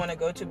really didn't want to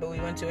go to, but we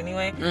went to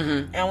anyway.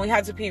 Mm-hmm. And we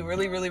had to pee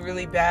really, really,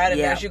 really bad.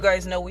 And as you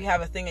guys know, we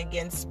have a thing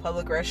against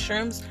public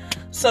restrooms.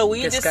 So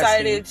we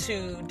decided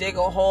to dig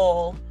a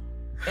hole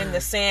in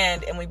the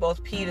sand, and we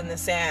both peed in the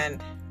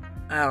sand.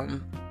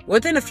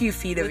 Within a few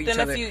feet of each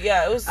other.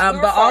 Yeah, it was. We were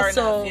but far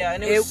also, enough, yeah,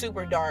 and it was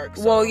super dark.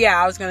 So. Well,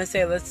 yeah, I was gonna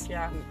say let's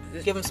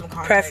give them some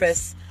context.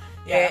 Preface,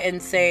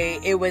 and say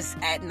it was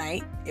at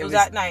night. It was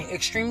at night,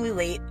 extremely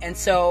late, and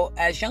so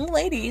as young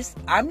ladies,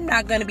 I'm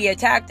not gonna be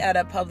attacked at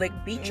a public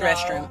beach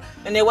restroom.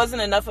 And there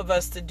wasn't enough of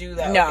us to do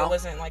that. No, like, it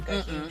wasn't like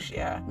a huge,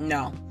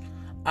 No.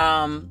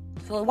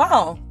 So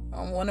wow,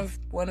 one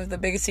of the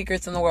biggest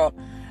secrets in the world.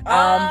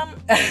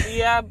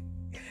 Yeah.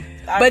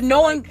 But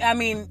no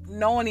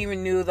one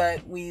even knew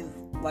that we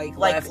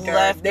left.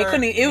 They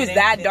couldn't. It was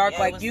that dark.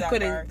 Like you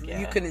couldn't.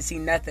 You couldn't see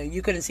nothing.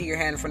 You couldn't see your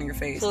hand in front of your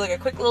face. So like a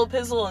quick little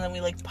pizzle, and then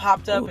we like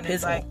popped up, and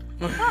it's like,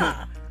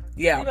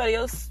 yeah. Anybody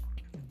else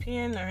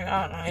peeing or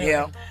I don't know. Anyway.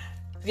 Yeah.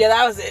 Yeah,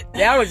 that was it.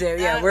 That was it.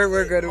 Yeah,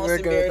 we're good. Most we're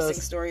good with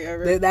those. Story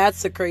ever.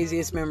 That's the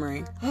craziest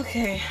memory.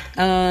 Okay.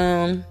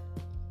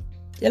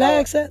 Did I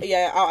ask that?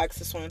 Yeah, I'll ask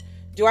this one.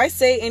 Do I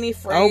say any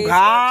phrase or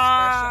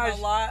expression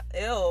a lot?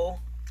 Ew.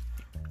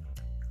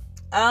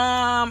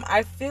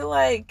 I feel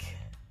like,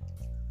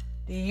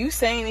 do you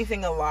say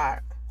anything a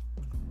lot?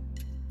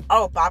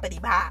 Oh,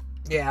 boppity bop.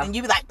 Yeah. And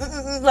you be like,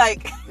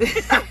 like.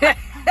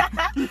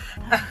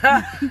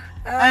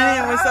 And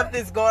then when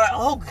something's going on,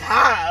 oh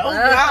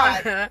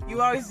God.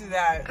 You always do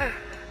that.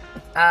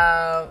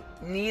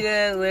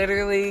 Nita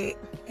literally,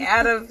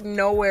 out of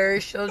nowhere,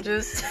 she'll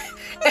just,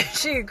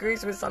 she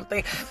agrees with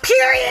something.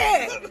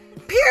 Period.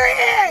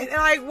 And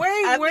like,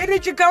 where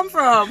did you come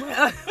from?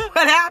 What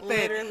happened?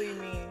 Literally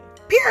me.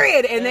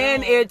 Period. And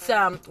then it's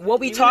what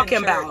we talking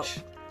about.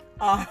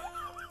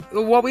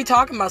 What we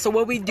talking about? So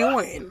what we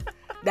doing?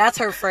 That's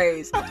her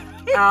phrase.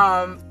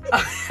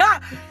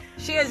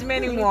 She has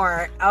many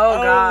more.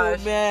 Oh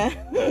gosh,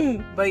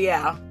 man. But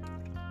yeah,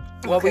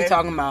 what we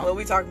talking about? What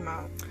we talking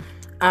about?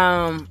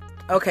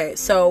 Okay.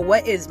 So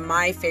what is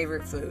my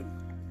favorite food?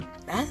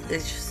 That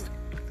is just.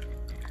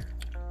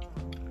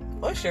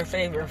 What's your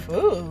favorite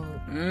food?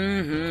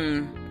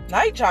 Mm-hmm.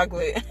 Night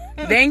chocolate.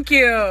 Thank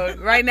you.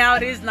 Right now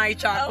it is night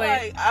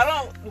chocolate.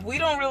 We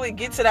don't really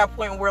get to that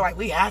point where like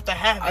we have to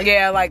have it.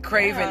 Yeah, like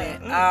craving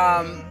it.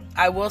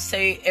 I will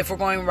say if we're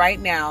going right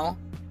now,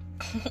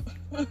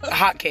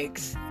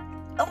 hotcakes.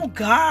 Oh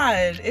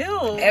God,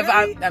 ew. If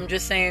really? I'm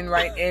just saying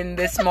right in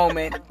this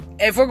moment,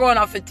 if we're going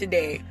off it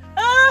today,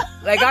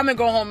 like I'm gonna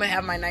go home and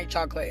have my night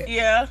chocolate.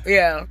 Yeah.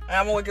 Yeah. And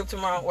I'm gonna wake up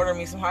tomorrow and order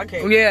me some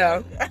hotcakes.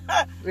 Yeah.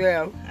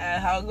 Yeah.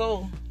 How it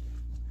go?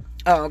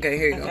 Oh, okay.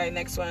 Here you go. Okay,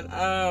 next one.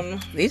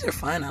 These are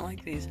fun. I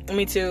like these.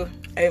 Me too.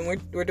 And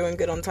we're doing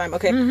good on time.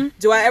 Okay. Mm-hmm.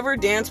 Do I ever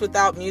dance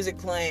without music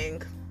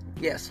playing?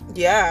 Yes.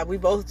 Yeah, we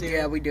both do.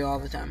 Yeah, we do all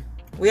the time.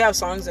 We have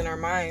songs in our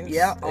minds.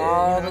 Yeah,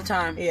 all the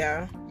time.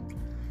 Yeah.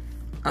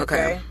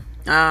 Okay.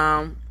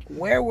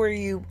 Where were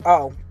you?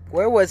 Oh,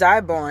 where was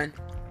I born?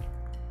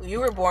 You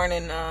were born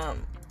in oh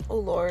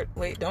Lord,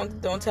 wait,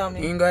 don't tell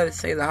me. You ain't gotta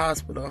say the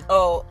hospital.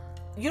 Oh,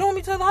 you don't want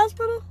me to tell the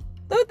hospital?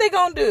 What they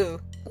gonna do?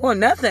 Well,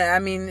 nothing. I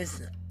mean,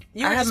 it's.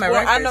 You I have my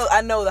born, records.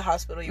 I know the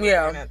hospital you were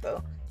born at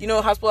though. You know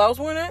what hospital I was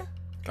born at?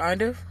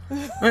 Kind of.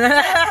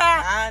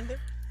 Kind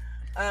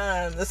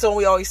of. The song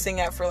we always sing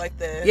at for like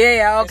the.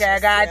 Yeah. Okay,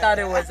 I thought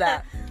it was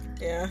that.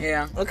 Yeah.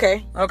 Yeah.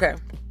 Okay.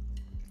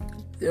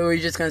 We're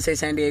just gonna say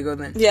San Diego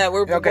then. Yeah,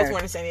 we're both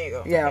born in San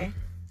Diego. Yeah.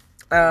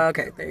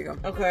 Okay, there you go.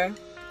 Okay.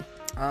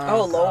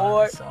 Oh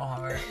Lord. God, so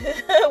hard.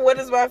 What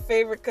is my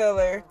favorite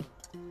color?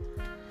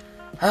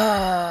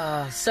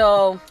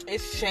 So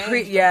it's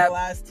changed in the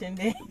last 10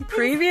 days.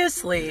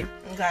 Previously,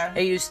 okay,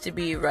 it used to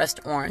be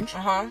rust orange.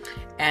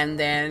 And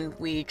then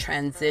we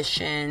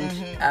transitioned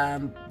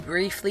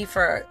briefly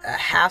for a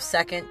half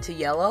second to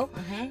yellow.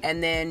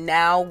 And then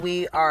now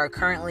we are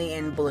currently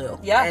in blue.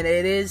 Yeah. And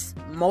it is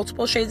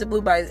multiple shades of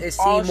blue, but it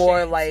seems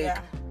more like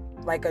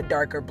a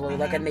darker blue,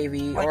 like a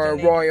navy like or a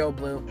royal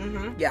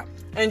blue. Yeah.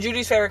 And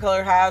Judy's favorite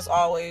color has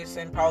always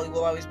and probably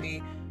will always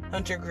be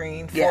hunter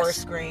green,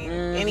 forest green,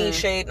 any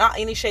shade, not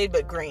any shade,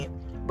 but green.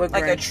 But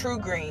like green. A true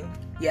green.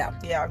 Yeah.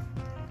 Yeah.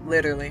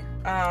 Literally.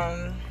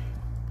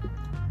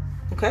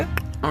 Okay.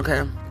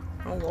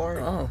 Oh Lord.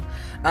 Oh.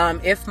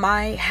 If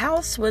my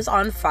house was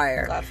on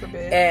fire, God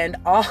forbid, and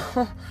all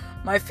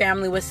my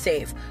family was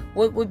safe,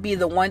 what would be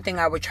the one thing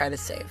I would try to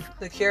save?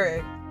 The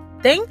Keurig.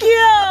 Thank you.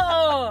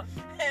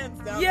 Hands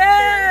down.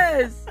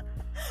 Yes.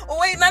 Oh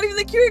wait, not even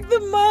the Keurig, the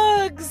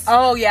mugs.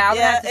 Oh yeah, I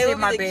would have to save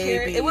my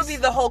babies. It would be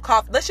the whole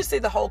coffee. Let's just say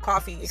the whole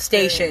coffee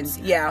experience.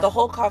 Station. Yeah. The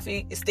whole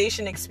coffee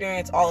station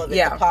experience, all of it.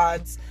 Yeah. The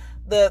pods,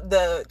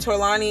 the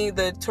Torani,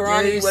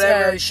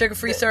 whatever,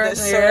 sugar-free syrup, the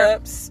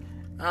syrups.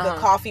 the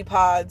coffee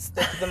pods,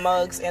 the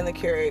mugs, and the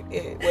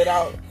Keurig.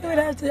 Without,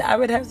 I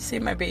would have to see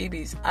my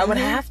babies. I would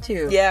have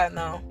to. Yeah,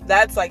 no,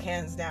 that's like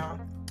hands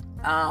down.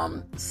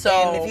 So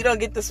and if you don't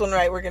get this one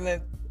right,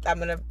 I'm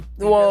gonna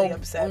be really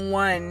upset.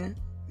 One,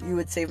 you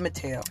would save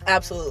Mateo.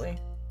 Absolutely.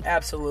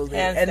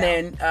 And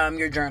then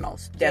your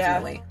journals,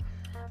 definitely.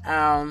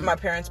 Yeah. My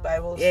parents'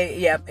 Bibles.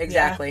 Yeah,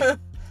 exactly. Yeah.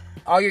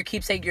 All your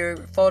keepsake, your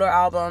photo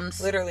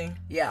albums. Literally.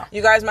 Yeah.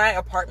 You guys, my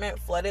apartment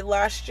flooded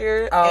last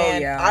year. Oh,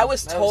 and yeah. I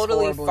was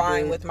totally horrible,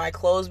 fine with my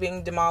clothes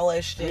being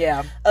demolished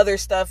and other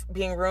stuff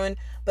being ruined.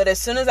 But as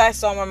soon as I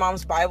saw my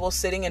mom's Bible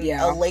sitting in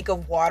a lake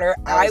of water,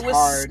 I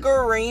was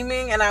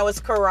screaming and I was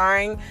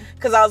crying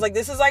because I was like,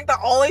 this is like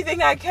the only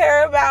thing I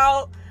care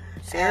about.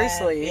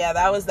 Seriously. And yeah,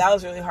 that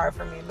was really hard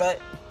for me. But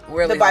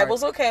really the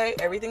Bible's okay.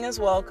 Everything is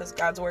well because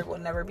God's word will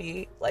never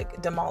be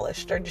like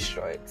demolished or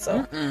destroyed.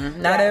 So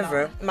not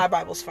ever. No, my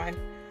Bible's fine.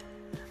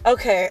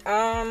 Okay.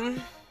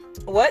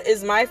 What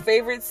is my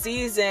favorite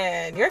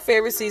season? Your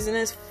favorite season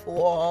is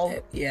fall.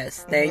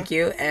 Yes, thank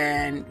you.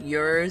 And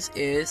yours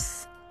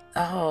is,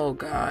 oh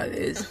God,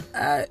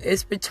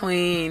 it's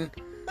between.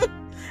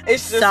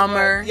 It's just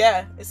summer.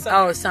 Yeah, it's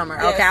summer. Oh, summer.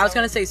 Yeah, okay, I was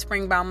gonna say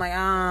spring, but I'm like,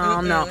 I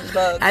don't know.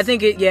 Bugs. I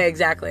think it. Yeah,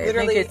 exactly.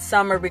 Literally. I think it's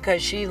summer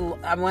because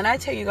when I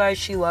tell you guys,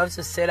 she loves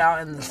to sit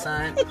out in the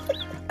sun.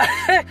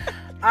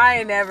 I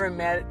ain't never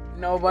met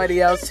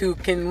nobody else who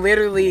can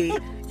literally.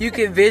 You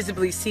can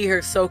visibly see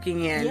her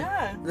soaking in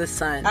the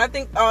sun. I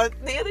think the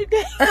other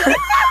day.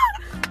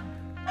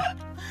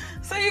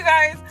 So you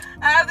guys,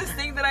 I have this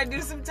thing that I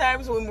do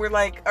sometimes when we're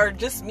like, or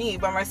just me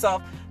by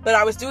myself, but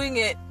I was doing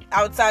it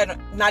outside,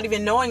 not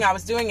even knowing I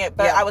was doing it,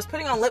 but I was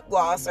putting on lip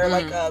gloss or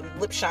like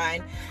lip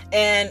shine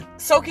and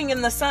soaking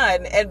in the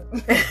sun. And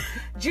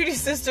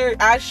Judy's sister,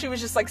 as she was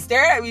just like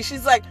staring at me,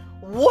 she's like,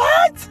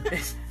 what?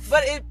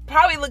 But it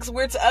probably looks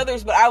weird to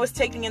others, but I was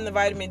taking in the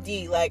vitamin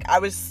D. Like I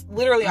was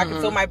literally, I could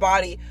feel my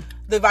body,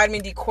 the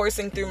vitamin D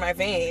coursing through my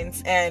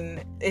veins,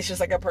 and it's just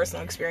like a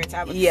personal experience I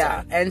have with the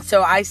sun. And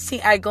so I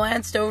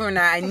glanced over and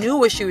I knew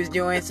what she was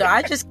doing, so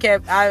I just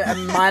I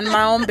minded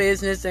my own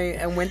business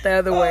and went the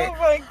other way. Oh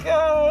my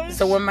gosh.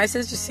 So when my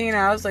sister seen her,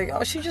 I was like,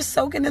 oh, she's just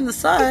soaking in the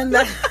sun.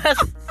 That's what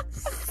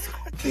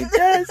she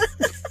does.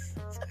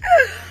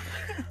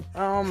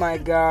 Oh my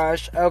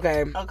gosh.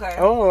 Okay.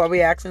 Oh, are we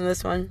asking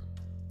this one?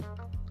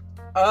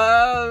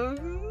 Nah,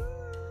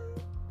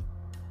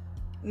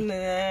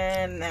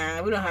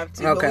 we don't have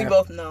to. But we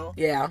both know.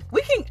 Yeah.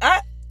 We can.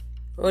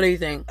 What do you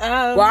think?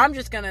 Well, I'm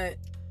just gonna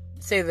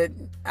say that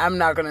I'm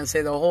not gonna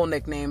say the whole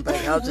nickname, but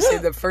I'll just say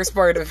the first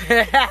part of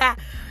it.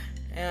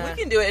 We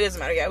can do it. It doesn't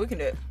matter. Yeah, we can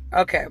do it.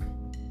 Okay.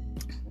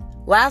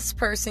 Last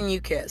person you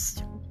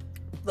kissed.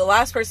 The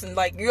last person,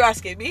 like you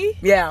asking me?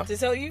 Yeah. To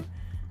tell you?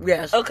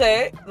 Yes.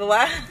 Okay. The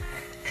last.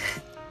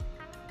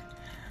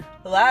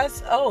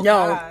 Oh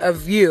no, God.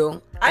 Of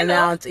you. I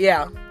know.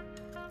 Yeah.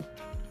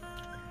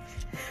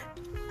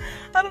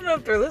 I don't know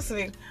if they're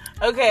listening.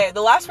 Okay,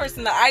 the last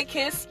person that I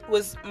kissed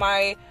was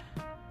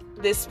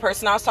this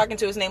person I was talking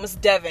to. His name was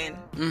Devin,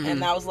 and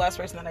that was the last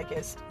person that I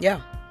kissed. Yeah.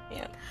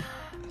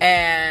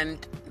 And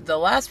the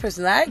last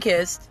person that I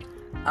kissed,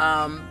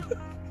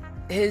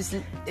 his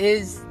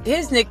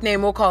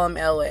nickname, we'll call him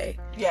LA.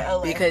 Yeah,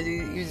 LA. Because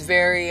he was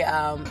very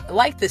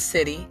like the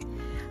city,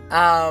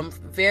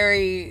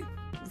 very,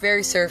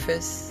 very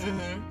surface.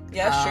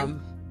 Yeah, that's true.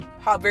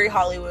 Very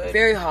Hollywood.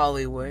 Very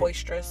Hollywood.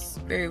 Boisterous.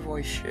 Very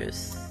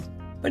boisterous.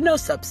 But no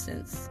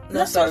substance.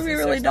 That's why we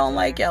really don't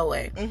like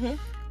LA.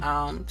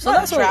 So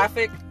that's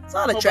traffic. It's a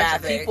lot of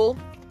traffic. People.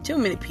 Too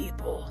many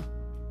people.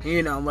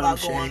 You know what I'm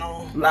saying.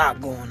 A lot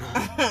going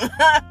on.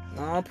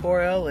 Oh,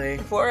 poor LA.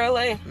 Poor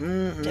LA.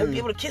 They'll be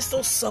able to kiss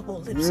those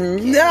supple lips.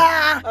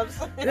 Yeah.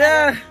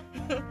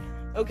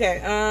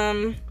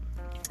 Okay.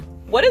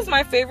 What is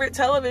my favorite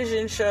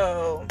television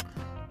show?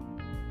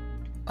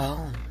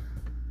 Oh.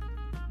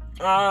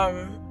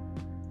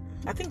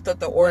 I think that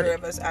the order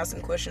of us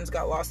asking questions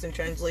got lost in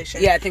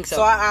translation. Yeah, I think so.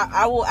 So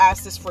I will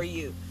ask this for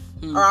you.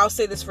 Or I'll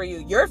say this for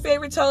you. Your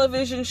favorite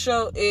television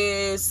show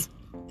is,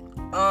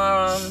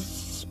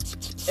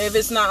 if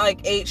it's not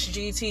like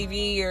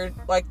HGTV or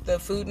like the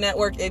Food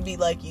Network, it'd be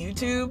like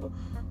YouTube.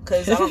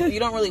 Because you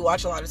don't really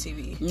watch a lot of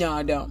TV. No,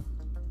 I don't.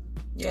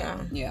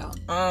 Yeah.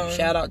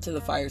 Shout out to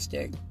the Fire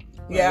Stick.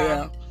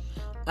 Yeah.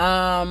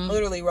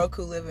 Literally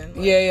Roku living.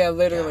 Like, yeah,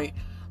 literally.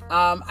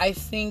 Yeah. I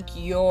think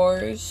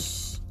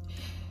yours.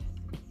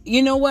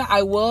 You know what?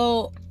 I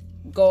will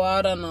go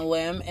out on a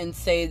limb and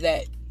say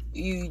that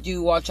you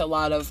do watch a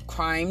lot of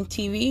crime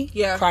TV.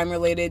 Yeah. Crime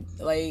related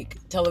like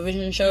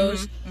television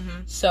shows.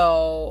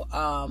 So,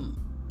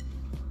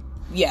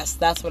 yes,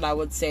 that's what I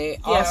would say.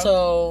 Yeah.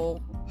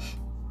 Also,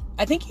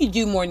 I think you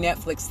do more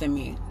Netflix than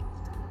me.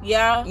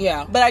 Yeah.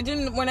 Yeah. But I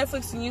do more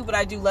Netflix than you, but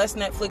I do less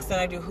Netflix than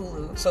I do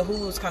Hulu. So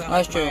Hulu's kind of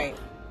like true. my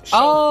show.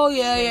 Oh,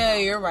 yeah,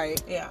 you're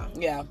right.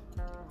 Yeah.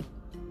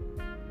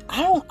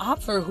 I don't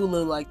opt for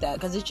Hulu like that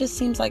because it just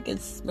seems like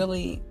it's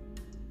really.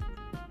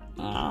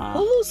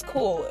 Hulu's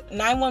cool.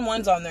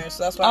 911's on there,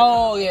 so that's why.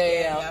 Oh,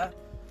 yeah.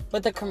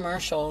 But the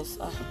commercials,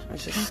 I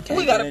just can't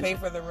We gotta get it. pay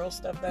for the real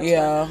stuff. That's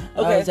Yeah. right.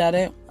 Oh, Okay. is that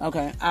it?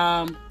 Okay.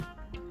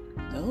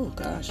 Oh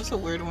gosh. That's a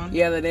weird one.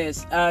 Yeah, that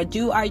is.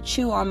 Do I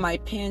chew on my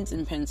pens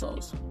and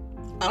pencils?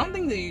 I don't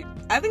think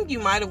I think you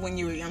might have when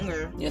you were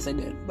younger, Yes, I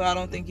did. but I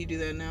don't think you do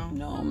that now.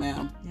 No,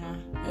 ma'am. Yeah.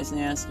 That's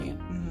nasty.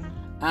 Mm-hmm.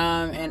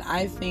 And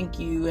I think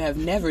you have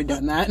never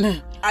done that.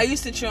 I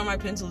used to chew on my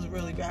pencils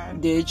really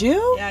bad. Did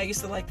you? Yeah, I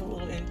used to like the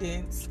little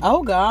indents.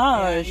 Oh Yeah,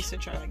 I gosh. used to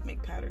try to like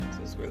make patterns.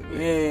 It was really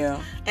weird.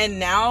 Yeah. And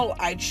now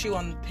I chew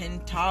on the pen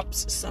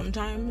tops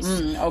sometimes.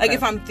 Okay. Like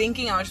if I'm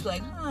thinking, I'll just be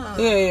like, huh.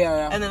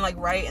 Yeah. And then like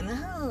write and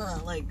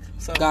then like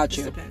so. Got it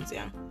you. just depends.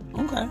 Yeah.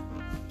 Okay.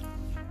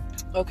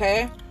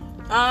 Okay.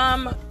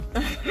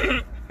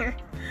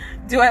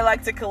 Do I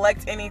like to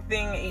collect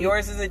anything?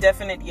 Yours is a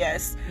definite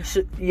yes.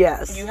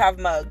 Yes. You have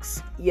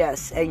mugs.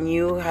 Yes, and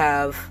you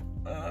have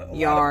A lot of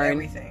Yarn.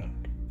 everything.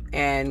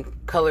 and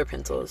color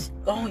pencils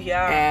Oh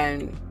yeah.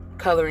 and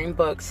coloring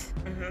books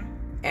Mhm.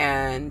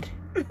 and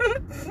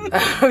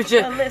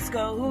The list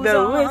goes the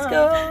on. list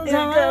goes It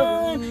on. goes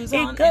on. It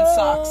And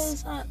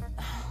socks. goes on.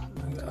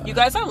 You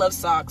guys, I love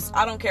socks.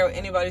 I don't care what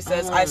anybody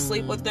says. I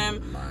sleep with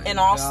them in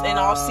all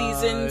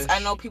seasons. I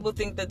know people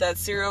think that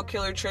serial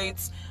killer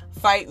traits.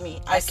 Fight me.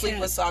 I sleep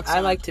with socks I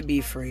on. like to be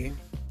free.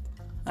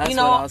 That's you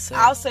know, what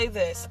I'll say.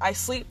 this.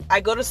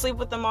 I go to sleep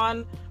with them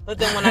on, but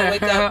then when I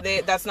wake up,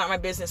 that's not my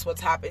business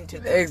what's happened to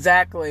them.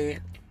 Exactly.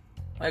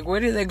 Like, where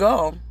do they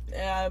go?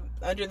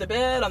 Under the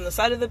bed, on the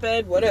side of the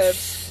bed, whatever.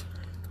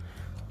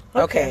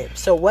 Okay,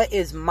 so what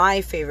is my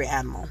favorite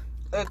animal?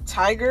 A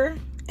tiger?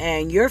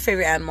 And your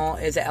favorite animal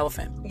is an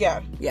elephant.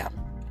 Yeah. Yeah.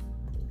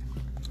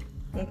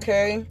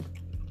 Okay.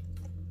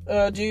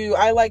 Do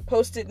I like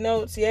Post-it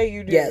notes? Yeah,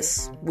 you do.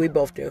 Yes, we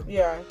both do.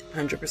 Yeah.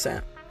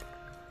 100%.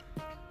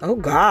 Oh,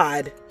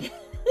 God.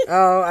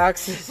 Oh,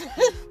 Axis.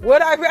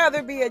 Would I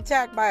rather be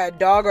attacked by a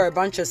dog or a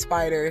bunch of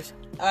spiders?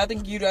 I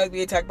think you'd rather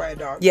be attacked by a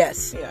dog.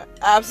 Yes. Yeah,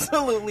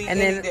 absolutely. And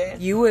any then day.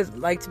 you would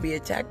like to be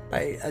attacked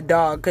by a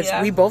dog because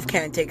Yeah. we both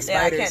can't take Yeah,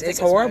 I spiders. can't take It's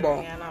a spider.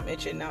 horrible. Yeah, and I'm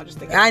itching now just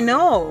thinking. I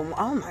know.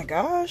 Oh my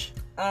gosh.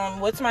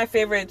 What's my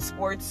favorite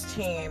sports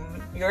team?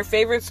 Your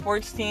favorite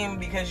sports team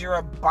because you're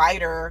a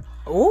biter.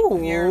 Ooh.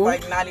 You're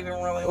like not even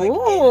really like into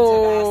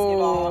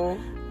basketball. Ooh.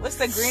 What's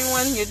the green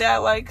one your dad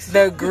likes?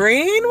 The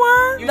green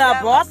one? Your The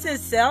dad Boston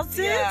Celtics?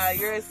 Yeah,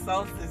 you're a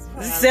Celtics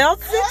fan.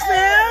 Celtics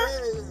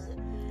fan?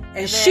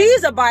 And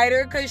she's a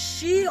biter because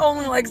she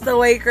only likes the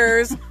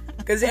Lakers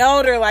because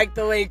Elder liked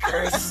the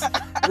Lakers.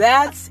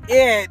 That's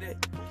it.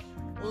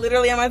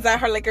 Literally, I'm a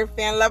diehard Laker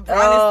fan. LeBron is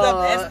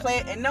the best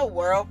player in the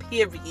world,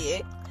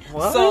 period.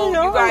 What So, you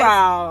know you guys-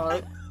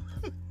 about?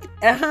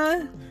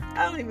 Uh-huh.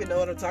 I don't even know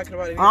what I'm talking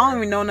about anymore. I don't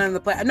even know none of the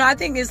players. No, I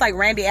think it's like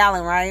Randy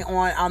Allen, right?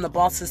 On the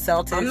Boston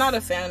Celtics. I'm not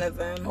a fan of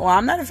them. Well,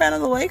 I'm not a fan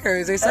of the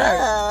Lakers. They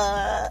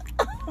suck.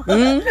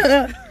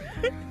 Okay.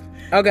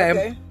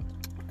 Okay.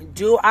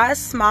 Do I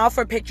smile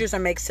for pictures or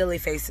make silly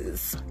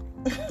faces?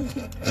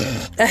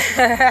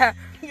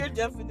 You're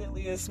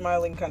definitely a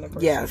smiling kind of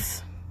person.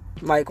 Yes.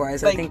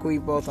 Likewise. I Like, think we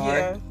both are.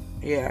 Yeah.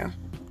 Yeah.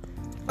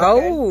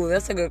 Okay. Oh,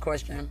 that's a good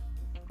question.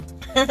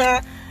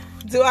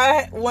 Do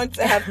I want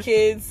to have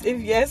kids?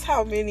 If yes,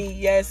 how many?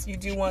 Yes, you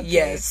do want kids.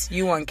 Yes,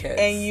 you want kids.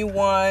 And you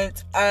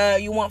want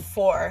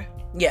 4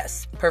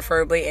 yes,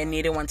 preferably, and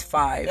needed one's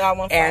 5. Yeah, I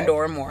want 5. And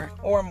or more.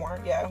 or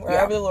more. Yeah,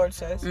 wherever the Lord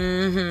says.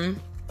 Mm-hmm.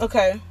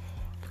 Okay.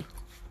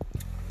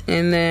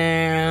 And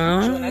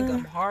then Chewing that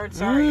gum hard.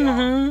 Sorry,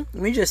 y'all.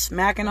 we just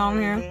smacking on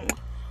here.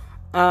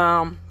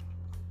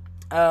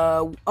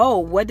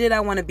 What did I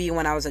want to be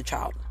when I was a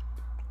child?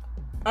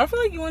 I feel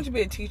like you want to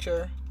be a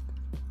teacher.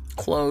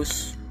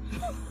 Close.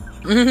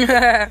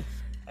 A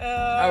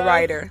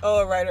writer. Oh,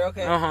 a writer.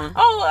 Okay. Uh-huh.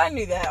 Oh, I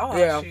knew that. Oh,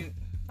 Yeah. shoot.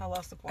 I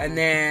lost the point. And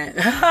then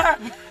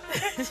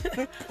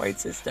point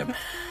system.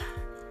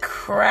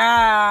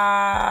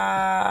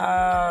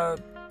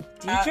 Crowd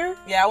teacher?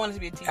 Yeah, I wanted to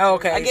be a teacher. Oh,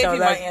 okay, I gave so you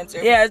my that's-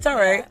 answer. yeah, it's all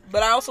right. Yeah.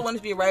 But I also wanted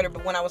to be a writer,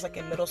 but when I was like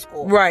in middle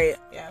school. Right.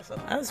 Yeah, so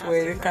That's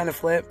weird. It kind of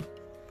flipped.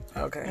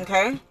 Okay.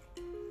 Okay.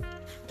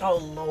 Oh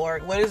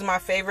Lord, what is my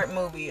favorite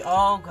movie?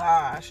 Oh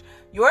gosh,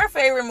 your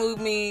favorite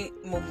movie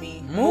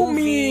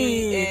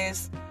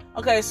is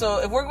okay. So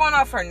if we're going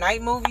off for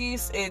night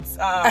movies, it's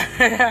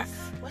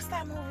what's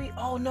that movie?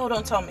 Oh no,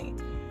 don't tell me.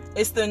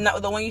 It's the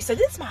one you said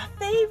this is my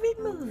favorite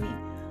movie.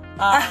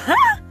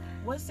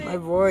 What's it? My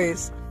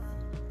voice.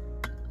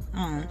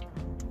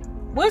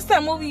 What's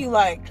that movie you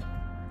like?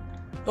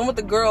 The one with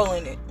the girl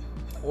in it.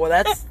 Well,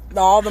 that's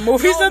all the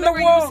movies in the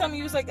remember world. You told me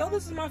you was like, oh,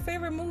 this is my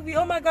favorite movie.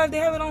 Oh my God, they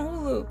have it on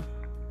Hulu.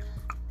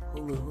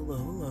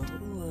 Hulu.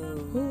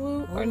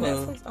 Hulu or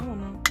Netflix? I don't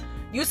know.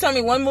 You tell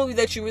me one movie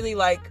that you really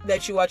like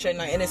that you watch at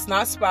night, and it's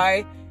not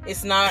Spy,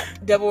 it's not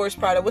Devil Wears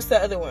Prada. What's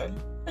the other one?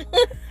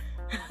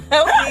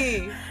 Help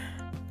me.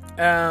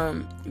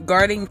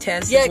 Guarding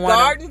Test. Yeah, is one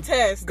Garden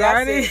Test.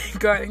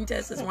 Guarding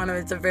Test is one of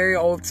it's a very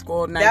old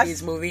school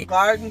 90s movie.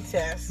 Garden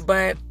Test.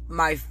 But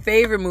my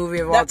favorite movie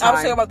of all I was time.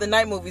 talking about the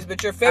night movies,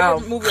 but your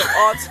favorite movie of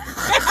all time.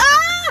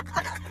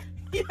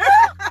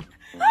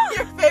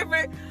 Your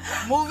favorite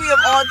movie of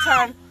all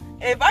time.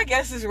 If I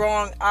guess is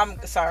wrong, I'm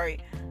sorry.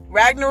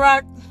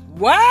 Ragnarok.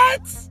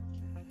 What?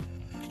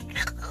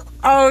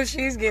 Oh,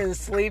 she's getting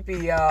sleepy,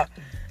 y'all.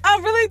 I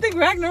really think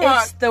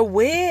Ragnarok. It's The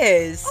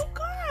Wiz. Oh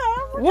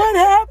God. What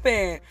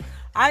happened?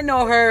 I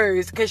know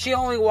hers because she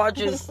only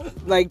watches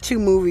like 2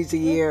 movies a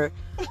year.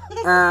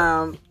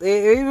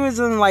 It was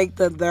in like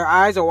their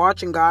eyes are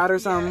watching God or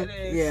something.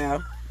 Yeah.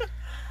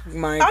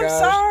 My I'm gosh.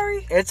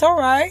 sorry. It's all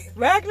right.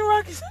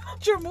 Ragnarok is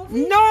not your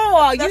movie.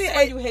 No, That's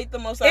what you hate the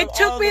most. It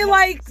took me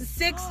like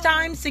 6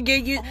 times to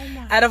get you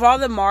out of all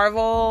the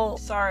Marvel.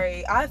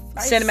 Sorry, I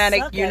cinematic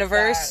suck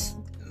universe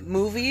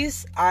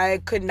movies.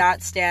 I could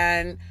not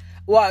stand.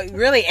 Well,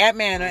 really,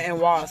 Ant-Man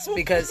and Wasp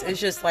because it's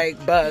just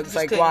like bugs.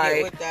 Like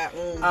why? With that.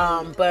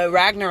 But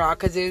Ragnarok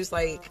because it was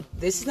like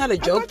this is not a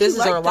joke. This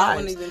is our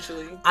lives.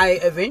 I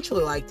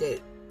eventually liked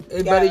it.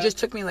 But it just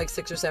took me like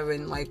 6 or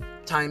 7 like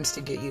times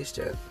to get used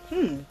to it.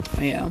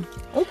 Yeah.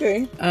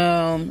 Okay.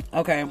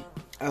 Okay.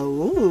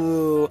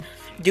 Oh.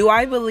 Do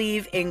I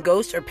believe in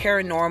ghosts or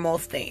paranormal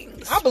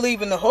things? I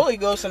believe in the Holy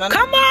Ghost, and I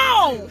come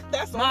on.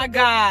 That's my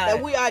God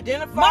that we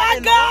identify. My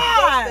and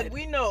God that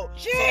we know.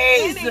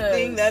 Jesus. So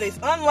anything that is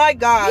unlike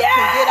God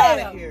can get out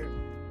of here.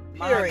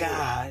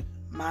 Period.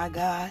 My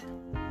God.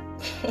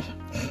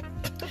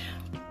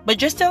 But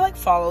just to like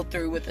follow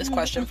through with this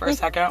question for a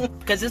second,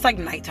 because it's like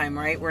nighttime,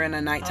 right? We're in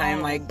a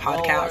nighttime like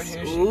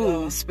podcast.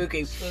 Lord,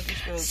 spooky.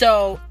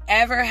 So,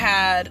 ever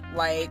had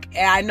like,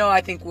 and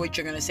I think what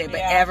you're gonna say,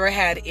 but ever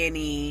had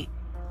any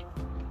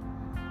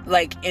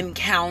like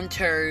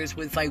encounters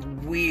with like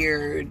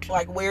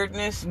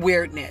weirdness?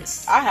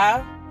 I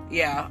have.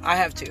 Yeah, I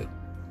have too.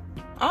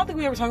 I don't think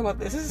we ever talked about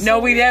this. No,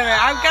 we never.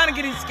 I'm kind of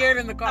getting scared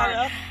in the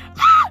car.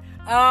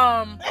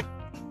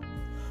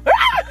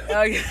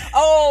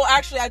 Oh,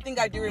 actually, I think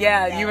I do remember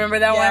that. Yeah, you remember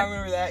that one? Yeah, I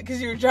remember that.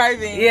 Because you were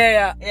driving.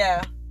 Yeah.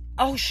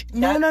 Oh,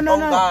 no.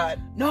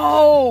 God.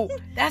 No,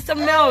 that's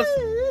something else.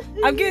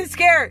 I'm getting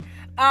scared.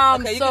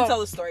 Okay, you can tell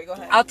the story. Go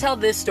ahead. I'll tell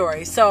this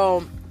story.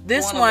 So,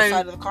 this one... on the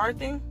side of the car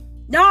thing?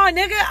 No,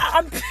 nigga,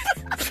 I'm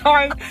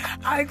sorry.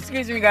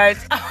 Excuse me,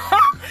 guys.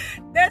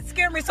 That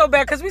scared me so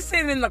bad because we're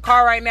sitting in the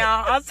car right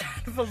now outside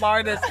of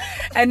Florida's,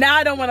 and now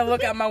I don't want to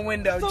look out my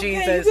window.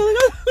 Jesus.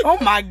 Oh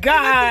my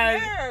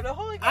God.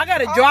 I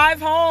gotta drive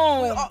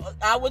home.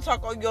 I would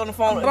talk on you on the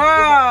phone.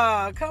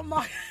 Bruh, come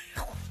on.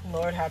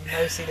 Lord have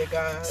mercy to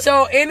God.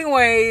 So,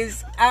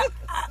 anyways,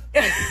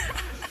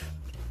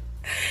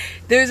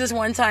 there's this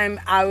one time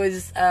I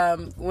was,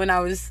 when I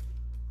was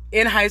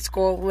in high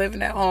school,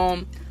 living at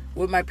home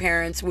with my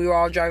parents. We were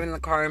all driving in the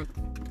car,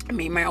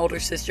 me and my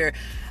older sister.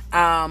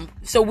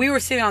 So we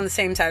were sitting on the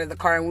same side of the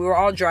car, and we were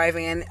all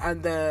driving,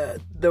 and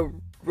the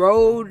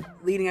road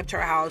leading up to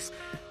our house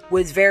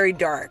was very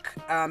dark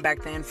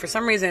back then. For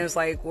some reason, it was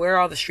like, where are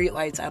all the street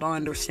lights? I don't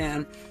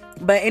understand.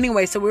 But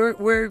anyway, so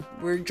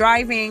we're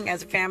driving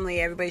as a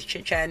family. Everybody's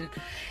chit-chatting,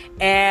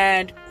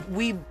 and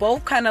we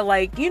both kind of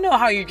like, you know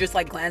how you're just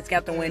like glancing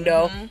out the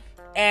window,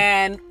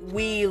 and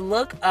we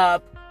look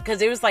up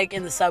because it was like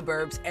in the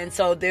suburbs, and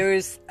so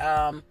there's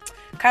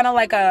kind of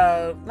like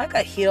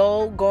a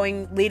hill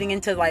leading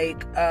into like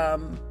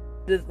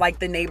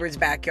the neighbor's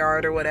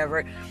backyard or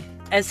whatever.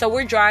 And so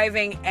we're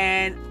driving,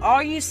 and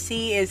all you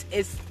see is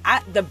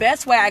the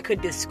best way I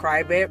could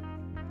describe it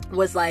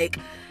was like,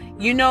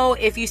 you know,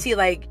 if you see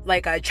like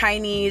a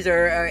Chinese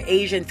or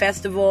Asian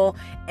festival,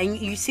 and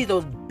you see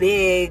those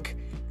big,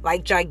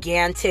 like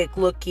gigantic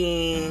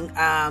looking,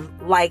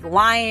 like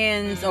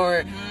lions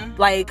or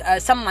like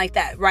something like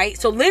that, right?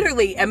 So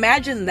literally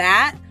imagine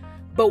that,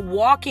 but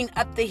walking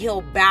up the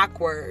hill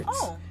backwards,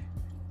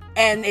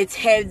 and its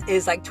head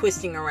is like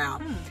twisting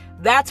around.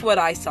 That's what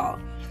I saw.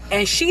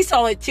 And she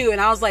saw it too,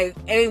 and I was like,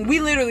 and we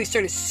literally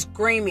started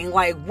screaming,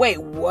 like, wait,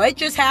 what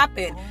just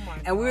happened?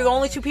 And we were the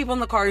only 2 people in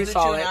the car who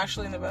saw it. And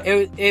Ashley in the back?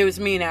 It was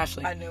me and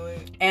Ashley. I knew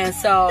it. And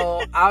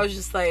so I was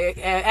just like,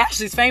 and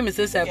Ashley's famous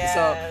this episode.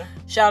 Yeah.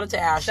 Shout out to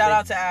Ashley. Shout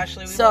out to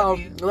Ashley.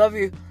 We love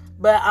you.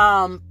 But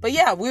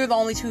yeah, we were the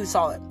only 2 who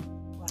saw it.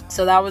 Wow.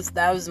 So that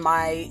was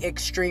my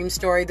extreme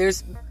story.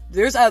 There's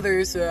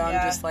others, so I'm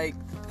just like,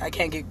 I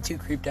can't get too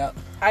creeped out.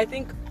 I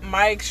think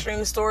my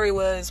extreme story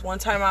was one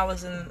time I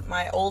was in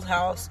my old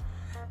house,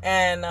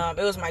 and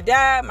it was my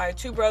dad, my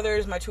 2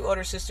 brothers, my 2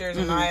 older sisters,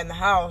 and I in the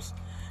house.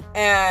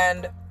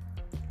 And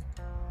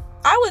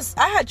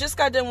I had just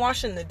got done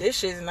washing the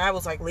dishes, and I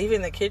was like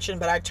leaving the kitchen,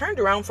 but I turned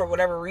around for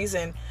whatever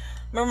reason.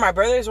 Remember, my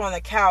brothers were on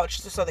the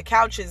couch, so the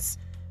couch is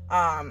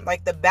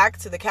like the back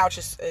to the couch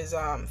is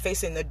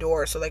facing the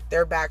door, so like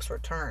their backs were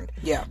turned.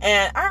 Yeah.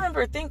 And I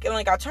remember thinking,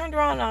 like, I turned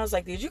around and I was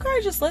like, did you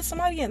guys just let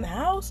somebody in the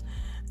house?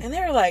 And they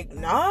were like,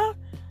 nah.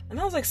 And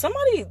I was like,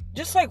 somebody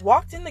just like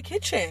walked in the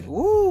kitchen.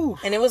 Ooh.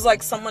 And it was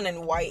like someone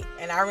in white.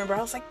 And I remember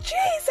I was like,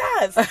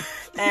 Jesus.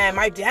 And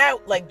my dad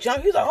like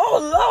jumped. He was like,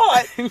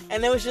 oh Lord.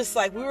 And it was just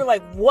like, we were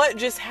like, what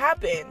just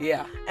happened?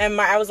 Yeah. And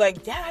I was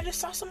like, Dad, I just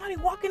saw somebody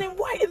walking in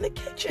white in the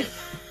kitchen.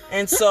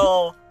 And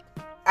so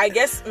I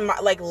guess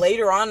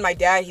later on, my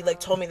dad, he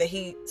like told me that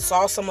he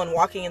saw someone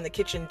walking in the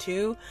kitchen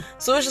too.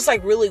 So it was just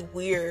like really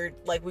weird.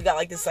 Like we got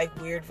like this like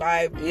weird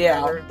vibe.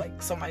 Yeah. Where,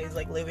 like somebody's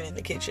like living in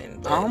the kitchen.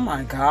 But, oh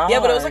my God. yeah,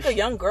 but it was like a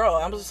young girl.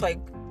 I was just like,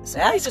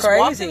 somebody That's just crazy.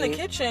 walked in the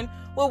kitchen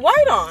with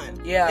white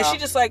on. Yeah. And she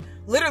just like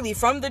literally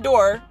from the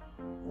door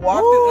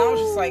walked in, and I was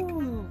just like,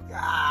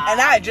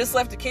 and I had just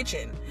left the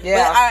kitchen.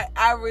 Yeah. But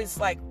I was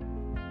like,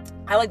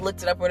 I like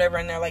looked it up or whatever,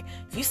 and they're like,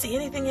 if you see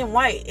anything in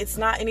white, it's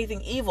not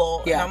anything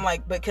evil. Yeah. And I'm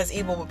like, because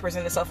evil would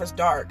present itself as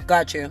dark.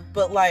 Got you.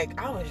 But like,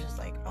 I was just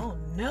like, oh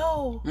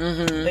no.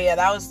 Mm-hmm. But yeah,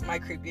 that was my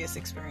creepiest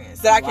experience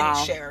that I Wow.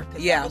 can share,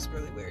 because Yeah. that was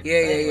really weird.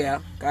 Yeah, But anyway. yeah.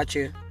 Got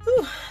you.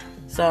 Whew.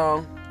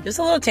 So, just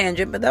a little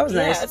tangent, but that was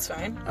Yeah, nice. that's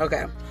fine.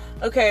 Okay.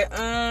 Okay,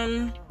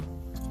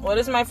 what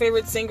is my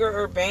favorite singer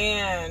or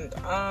band?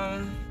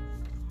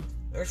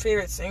 Your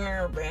favorite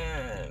singer or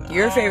band?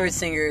 Your favorite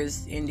singer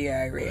is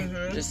India.Arie.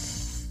 Mhm.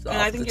 Just And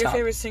off I think the your top.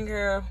 favorite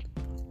singer,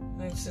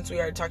 since we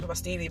already talked about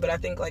Stevie, but I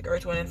think like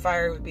Earth, Wind, and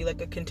Fire would be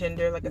like a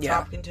contender, like a Yeah.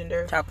 top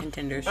contender. Top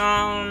contenders.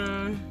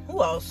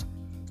 Who else?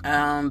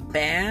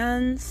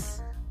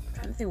 Bands. I'm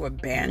trying to think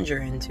what band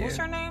you're into. What's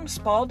her name?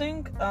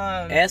 Spalding?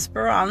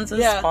 Esperanza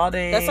Yeah,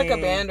 Spalding. that's like a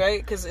band,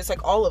 right? Because it's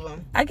like all of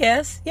them. I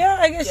guess. Yeah,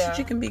 I guess Yeah.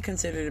 you can be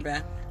considered a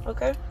band.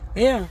 Okay.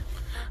 Yeah.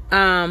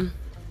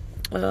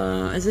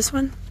 Is this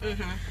one?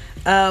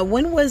 Mm-hmm.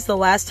 When was the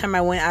last time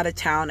I went out of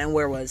town, and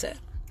where was it?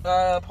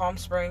 Palm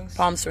Springs.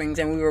 Palm Springs,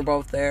 and we were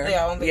both there.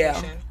 Yeah, on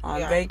vacation. Yeah, on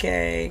Yeah.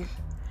 vacay.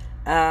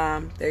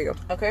 There you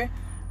go. Okay.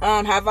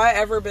 Have I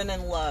ever been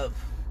in love?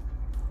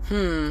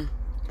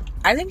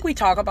 I think we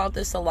talk about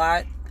this a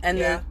lot, and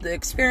Yeah. the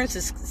experience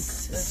is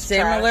It's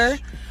similar.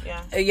 trash.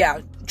 Yeah. Yeah,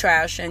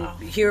 trash. And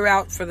hear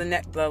out for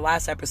the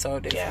last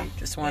episode if Yeah. you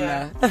just want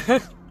Yeah.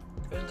 to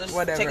Just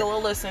Whatever. take a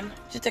little listen.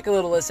 just take a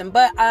little listen.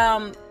 But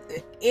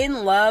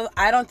in love,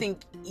 I don't think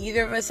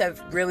either of us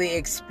have really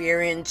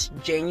experienced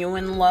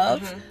genuine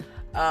love.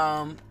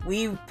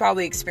 We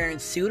probably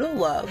experienced pseudo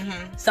love,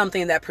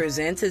 something that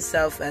presents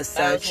itself as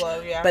such,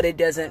 love, yeah. but it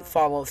doesn't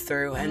follow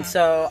through. And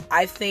so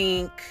I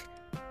think,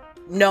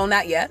 no,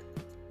 not yet.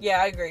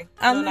 Yeah, I agree.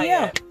 No, not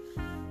yeah. yet.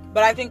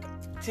 But I think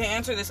to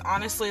answer this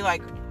honestly,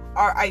 like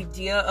our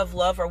idea of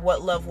love or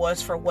what love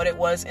was for what it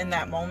was in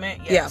that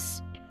moment,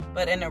 yes.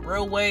 But in a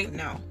real way,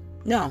 no.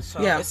 No.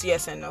 So yeah. it's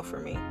yes and no for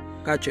me.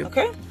 Got you.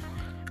 Okay?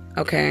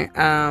 Okay.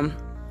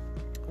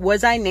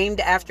 Was I named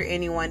after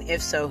anyone?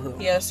 If so, who?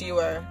 Yes, you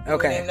were. You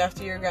Okay. were named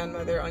after your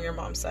grandmother on your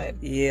mom's side.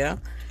 Yeah.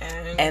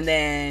 And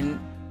then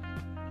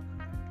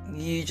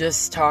you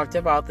just talked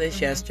about this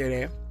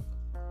yesterday.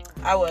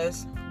 I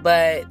was.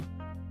 But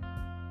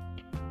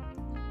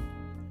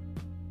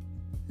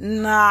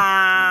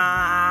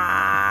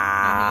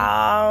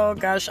oh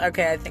gosh,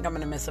 okay, I think I'm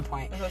gonna miss a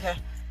point. It's okay.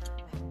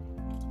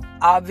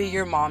 Obvi,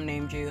 your mom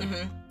named you,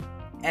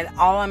 Mm-hmm. and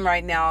all I'm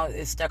right now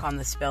is stuck on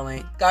the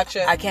spelling.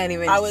 Gotcha. I can't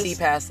even see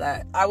past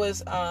that. I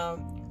was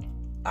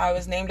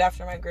named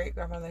after my great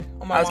grandmother.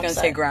 I was gonna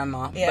say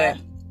grandma, Yeah.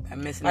 but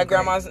I'm missing My the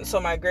great. grandma's. So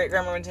my great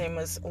grandmother's name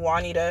was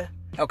Juanita.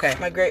 Okay.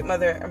 My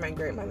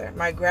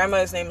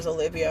grandma's name is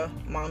Olivia.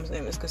 Mom's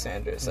name is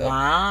Cassandra. So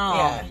Wow.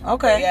 yeah.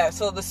 Okay. But yeah.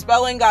 So the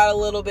spelling got a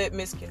little bit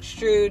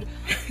misconstrued.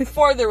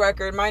 For the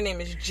record, my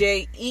name is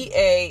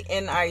Jeanita,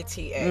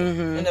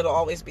 and it'll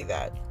always be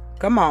that.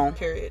 Come on.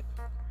 Period.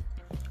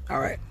 All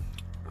right.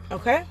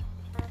 Okay.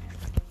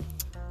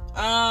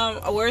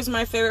 Where's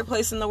my favorite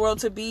place in the world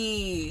to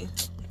be?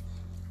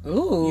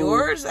 Ooh.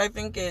 Yours, I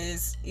think,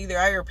 is either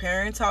at your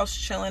parents' house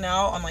chilling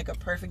out on like a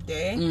perfect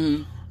day,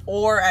 Mm.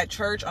 or at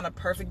church on a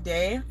perfect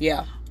day,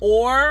 Yeah.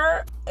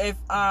 or if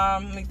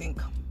let me think.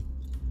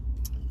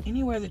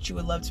 Anywhere that you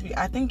would love to be.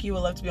 I think you would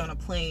love to be on a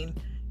plane,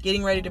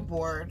 getting ready to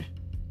board,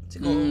 to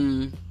go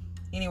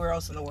anywhere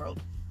else in the world.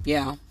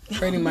 Yeah.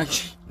 Pretty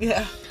much.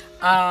 Yeah.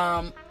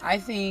 I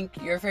think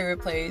your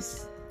favorite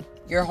place,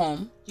 your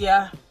home.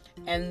 Yeah.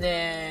 And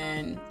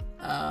then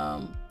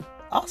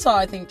also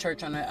I think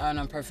church on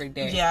a perfect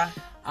day. Yeah.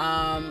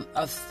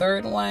 A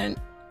third one,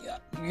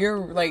 you're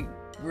like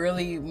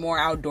really more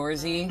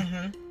outdoorsy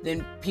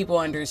than people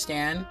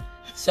understand.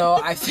 So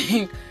I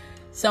think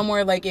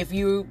somewhere like if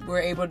you were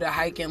able to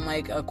hike in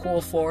like a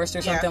cool forest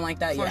or something like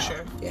that, for yeah.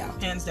 sure. Yeah.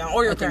 Hands down.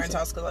 Or your I think parents' so.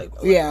 house, cause like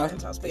Yeah.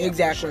 parents' house, but for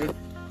Exactly. sure.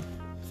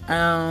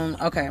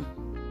 Okay.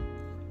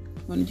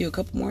 Want to do a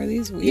couple more of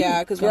these?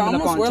 Yeah, because we're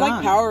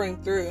like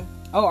powering through.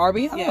 Oh, are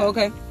we? Yeah. Oh,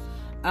 okay.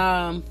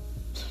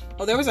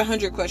 Oh, there was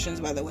 100 questions,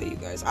 by the way, you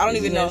guys. I don't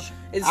even know.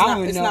 It's I not.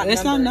 don't It's know. not.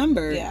 It's not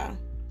numbered. Yeah.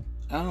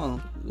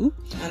 Oh. Ooh.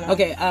 I know.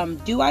 Okay.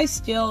 Do I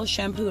steal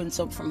shampoo and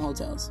soap from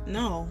hotels?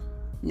 No,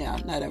 No,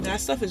 not ever.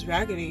 that stuff is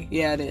raggedy.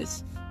 Yeah, it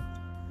is.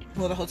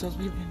 Well, the hotels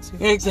we've been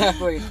to.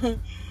 Exactly. Like,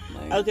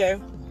 Okay.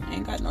 I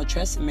ain't got no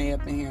Tresemme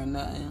up in here or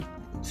nothing.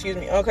 Excuse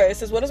me. Okay. It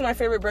says, "What is my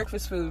favorite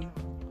breakfast food?"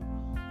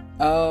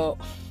 Oh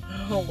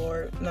Oh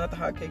Lord, not the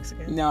hotcakes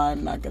again. no,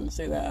 I'm not gonna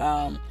say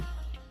that.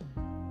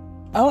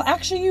 Oh,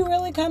 actually, you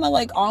really kind of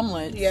like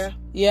omelets. Yeah.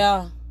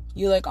 Yeah,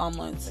 you like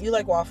omelets. You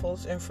like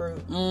waffles and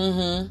fruit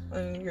Mm-hmm.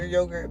 and your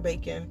yogurt,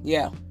 bacon.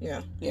 Yeah.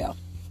 Yeah. Yeah.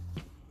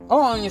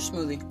 Oh, on your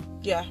smoothie.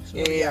 Yeah.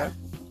 Yeah.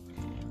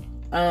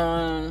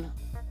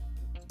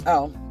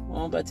 Oh,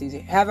 well, that's easy.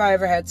 Have I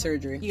ever had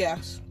surgery?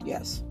 Yes.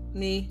 Yes.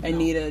 Knee. I No.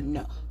 need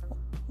a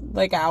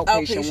like an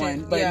outpatient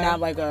one, but yeah. not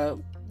like a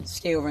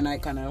stay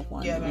overnight kind of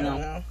one. Yeah. you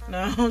know.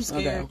 No. I'm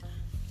scared.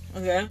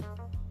 Okay.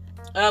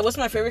 What's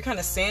my favorite kind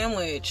of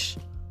sandwich?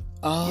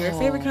 Oh. Your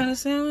favorite kind of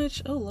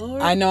sandwich? Oh,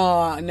 Lord. I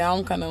know. Now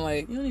I'm kind of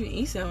like... You don't even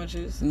eat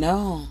sandwiches.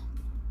 No.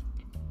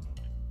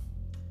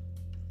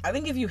 I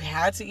think if you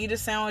had to eat a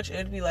sandwich,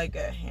 it'd be like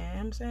a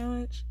ham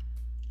sandwich.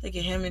 Like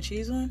a ham and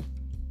cheese one?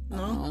 No?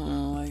 I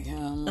don't like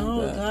ham. Like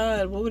Oh, that.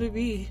 God. What would it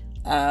be?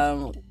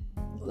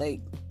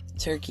 Like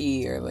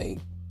turkey or like...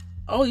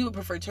 Oh, you would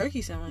prefer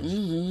turkey sandwich?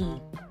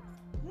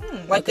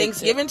 Mm-hmm. Like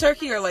Thanksgiving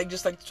turkey or like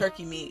just like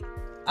turkey meat?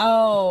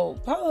 Oh,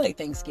 probably like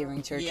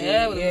Thanksgiving turkey.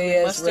 Yeah, with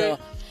it's mustard. real.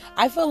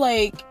 I feel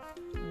like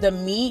the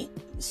meat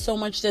so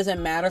much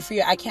doesn't matter for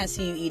you. I can't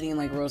see you eating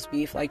like roast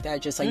beef like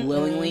that, just like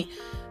willingly.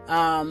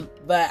 But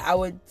I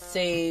would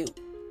say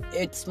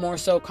it's more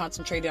so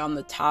concentrated on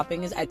the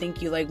toppings. I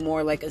think you like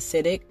more like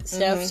acidic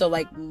stuff. So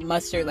like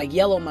mustard, like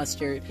yellow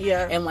mustard.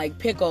 Yeah. And like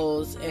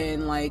pickles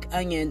and like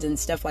onions and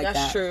stuff like that.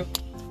 That's true.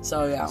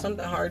 So yeah.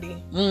 Something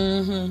hearty.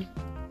 Mm-hmm.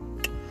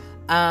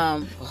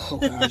 Oh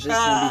gosh, this is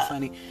gonna be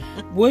funny.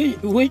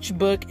 Which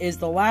book is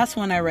the last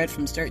one I read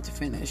from start to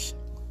finish?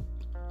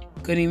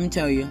 Couldn't even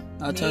tell you.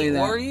 I'll tell you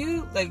that. Or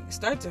you like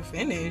start to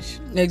finish.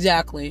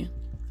 Exactly.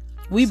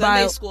 We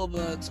Sunday buy school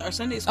books. Our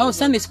Sunday school. books.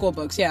 Sunday school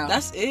books. Yeah,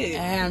 That's it.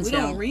 Hands we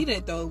down. don't read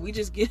it though. We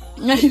just get.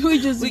 we get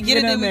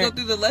it. Then we there. go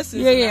through the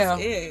lessons. Yeah, and yeah.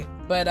 That's it.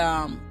 But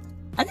I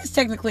guess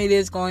technically it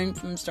is going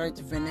from start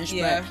to finish.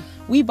 Yeah. But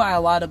we buy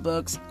a lot of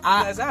books.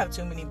 Because I have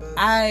too many books.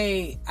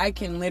 I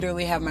can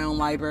literally have my own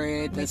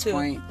library at this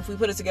point. If we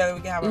put it together,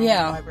 we can have our own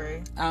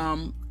library.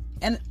 And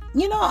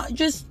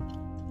just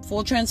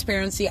full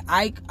transparency,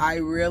 I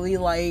really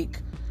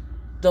like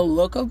the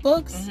look of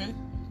books. Mm-hmm.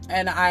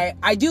 And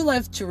I do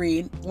love to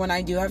read when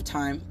I do have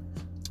time.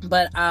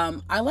 But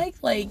I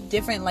like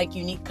different like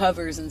unique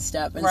covers and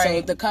stuff. And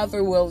so the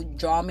cover will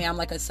draw me. I'm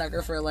like a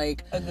sucker for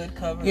like a good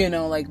cover.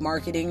 Like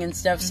marketing and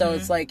stuff. So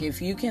it's like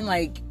if you can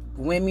like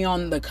win me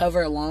on the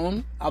cover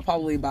alone, I'll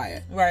probably buy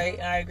it. Right,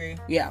 I agree.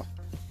 Yeah.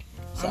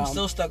 So. I'm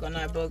still stuck on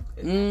that book.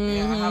 Mm-hmm.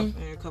 Yeah, I have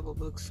a couple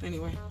books.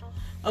 Anyway.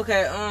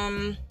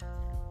 Okay,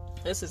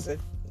 this is it.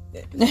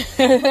 You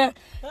can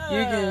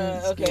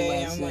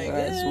okay, I'm like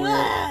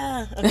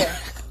okay.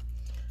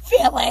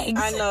 Feelings.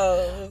 I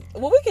know.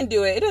 Well, we can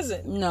do it. It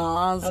doesn't.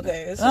 No.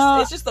 Okay.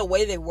 It's just the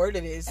way they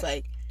worded it. It's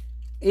like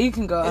you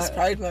can go. It's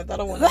Pride Month. I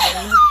don't want to.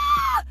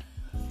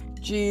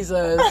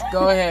 Jesus,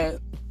 go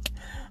ahead.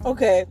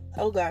 Okay.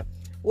 Oh God.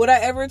 Would I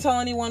ever tell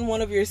anyone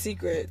one of your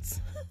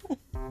secrets?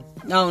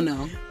 No.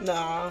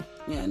 Nah.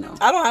 Yeah, no.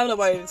 I don't have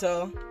nobody to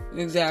tell.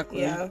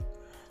 Exactly. Yeah.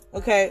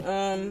 Okay.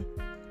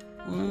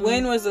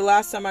 When was the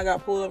last time I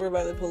got pulled over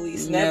by the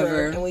police?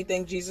 Never. And we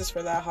thank Jesus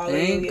for that.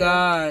 Hallelujah. Thank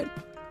God.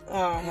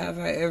 Have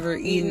I ever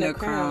eaten a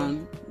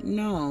crown?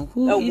 No.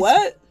 Who eats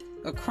what?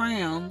 A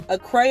crown. A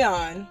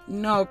crayon.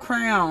 No,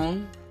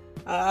 crown.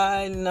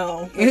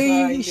 No.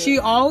 She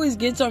always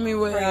gets on me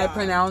when I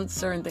pronounce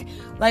certain things.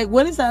 Like,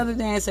 what is the other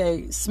thing I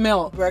say?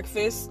 Smell.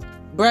 Breakfast.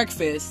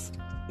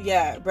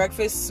 Yeah,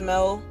 breakfast,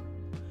 smell.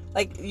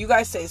 Like, you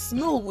guys say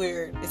smell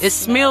weird. It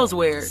smells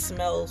weird.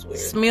 Smells weird.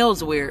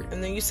 Smells weird.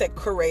 And then you said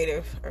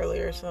creative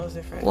earlier, so it was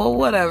different. Well,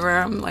 whatever.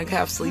 I'm like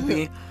half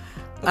sleepy.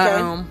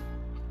 Okay.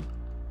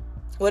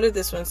 What did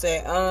this one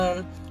say?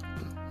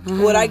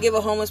 Would I give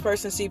a homeless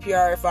person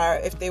CPR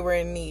if they were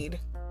in need?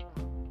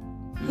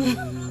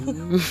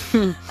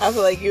 I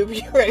feel like you'd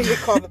be ready to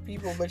call the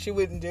people, but you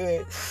wouldn't do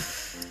it.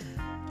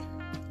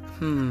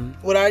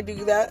 Would I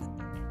do that?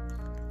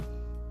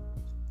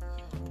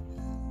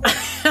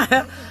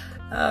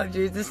 Oh,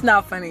 jeez, it's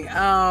not funny.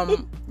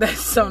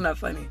 That's so not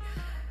funny.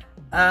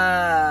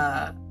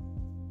 I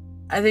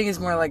think it's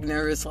more like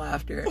nervous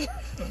laughter.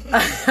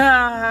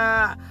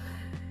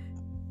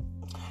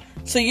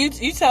 So you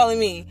telling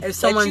me if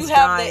someone's that you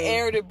have dying, the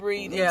air to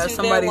breathe yeah, into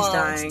somebody's their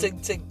lungs dying.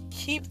 to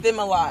keep them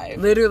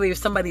alive? Literally, if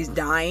somebody's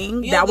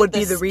dying, that would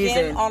be the reason.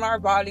 Skin on our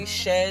body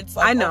sheds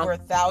like over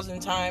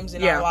 1,000 times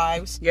in our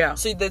lives. Yeah.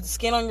 So the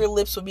skin on your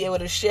lips will be able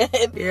to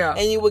shed. Yeah.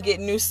 And you will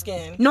get new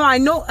skin. No, I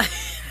know.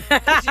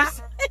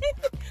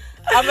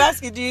 I'm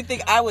asking, do you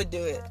think I would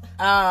do it?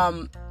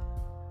 I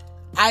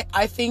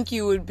think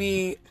you would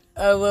be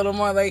a little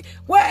more like,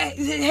 what?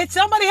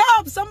 Somebody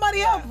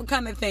help,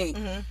 kind of thing.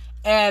 Mm-hmm.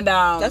 And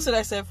that's what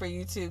I said for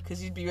you too,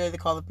 because you'd be ready to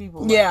call the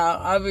people. Right? Yeah,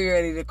 I'll be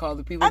ready to call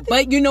the people.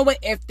 But you know what?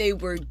 If they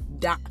were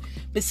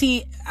but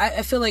see,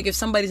 I feel like if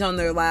somebody's on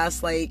their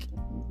last like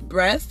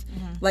breath,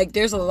 like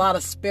there's a lot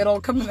of spittle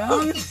coming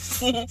out,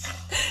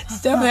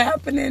 stuff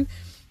happening,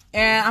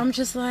 and I'm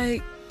just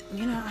like,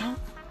 you know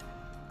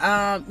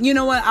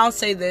what? I'll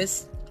say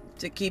this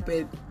to keep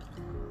it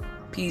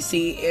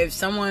PC. If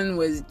someone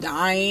was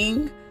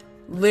dying,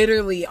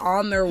 literally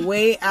on their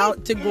way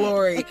out to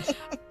glory.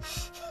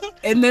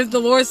 And then the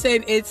Lord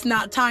said, it's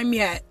not time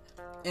yet.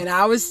 And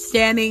I was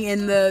standing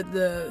in the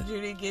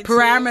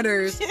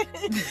parameters,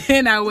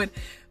 then I would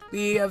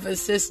be of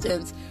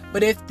assistance.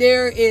 But if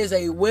there is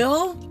a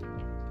will,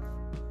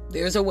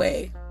 there's a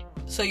way.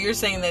 So you're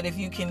saying that if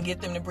you can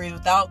get them to breathe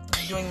without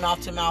doing mouth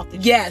to mouth,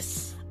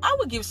 yes, I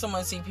would give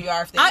someone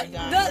CPR if they were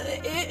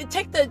dying.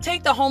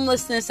 Take the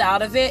homelessness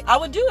out of it. I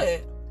would do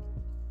it.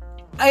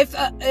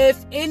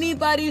 if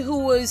anybody who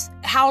was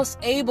house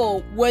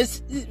able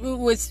was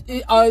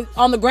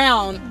on the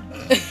ground,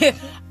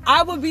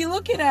 I would be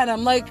looking at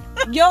them like,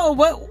 yo,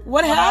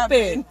 what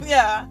happened?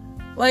 Yeah.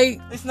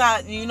 Like, it's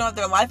not, if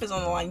their life is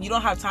on the line, you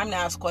don't have time to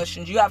ask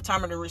questions. You have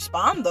time to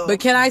respond, though. But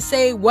can I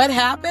say what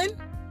happened?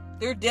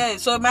 They're dead.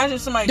 So imagine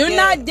somebody They're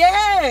not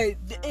dead.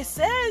 It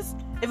says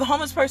if a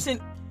homeless person,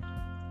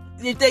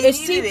 it's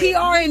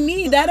CPR and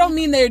knee. That don't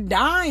mean they're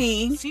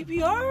dying.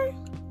 CPR?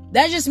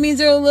 That just means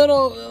they're a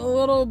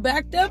little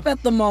backed up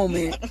at the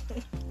moment.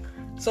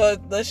 So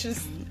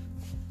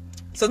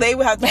they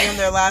would have to be in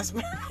their last.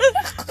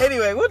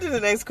 Anyway, we'll do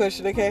the next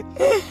question. Okay,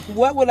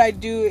 what would I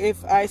do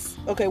if I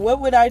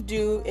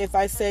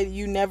said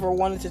you never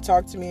wanted to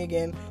talk to me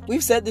again?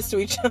 We've said this to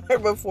each other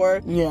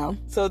before. Yeah.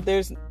 So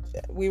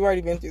we've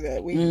already been through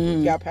that.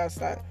 We got past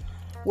that.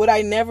 Would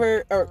I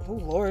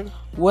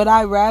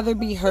rather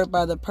be hurt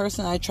by the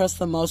person I trust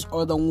the most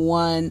or the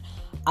one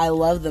I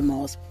love the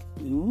most?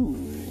 Ooh.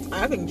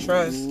 I think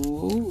trust.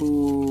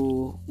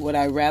 Ooh. Would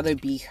I rather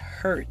be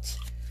hurt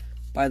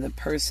by the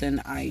person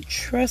I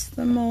trust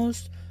the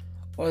most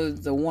or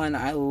the one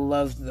I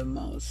love the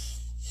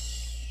most?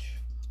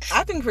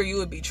 I think for you it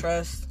would be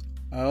trust.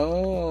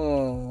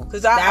 Oh.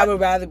 Because I would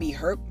rather be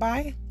hurt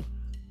by?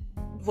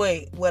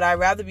 Wait, would I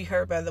rather be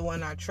hurt by the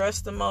one I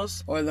trust the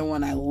most? Or the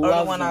one I love? Or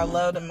the one I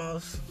love the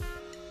most?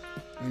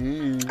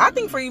 I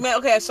think for you, man.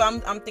 Okay, so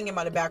I'm thinking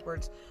about it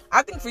backwards.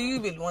 I think for you,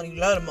 it'd be the one you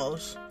love the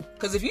most.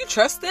 Because if you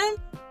trust them,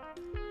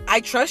 I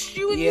trust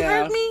you and you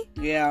hurt me.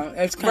 Yeah,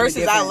 it's kind versus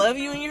of different. I love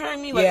you and you hurt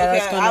me. Like,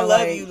 okay, I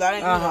love you.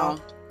 Like,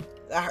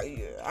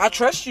 I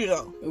trust you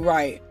though.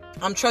 Right.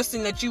 I'm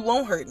trusting that you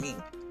won't hurt me.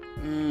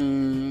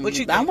 What you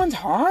think? That one's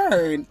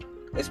hard.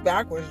 It's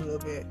backwards a little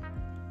bit.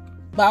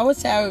 But I would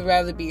say I would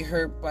rather be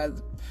hurt by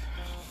the...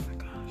 Oh my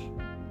gosh.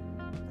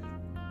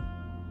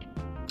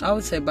 I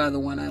would say by the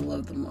one I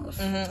love the most.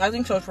 I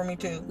think so for me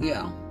too.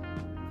 Yeah.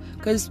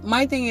 Because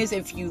my thing is,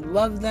 if you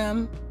love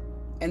them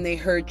and they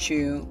hurt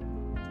you,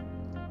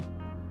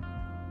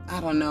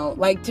 I don't know.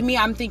 Like, to me,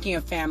 I'm thinking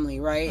of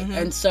family, right?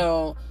 And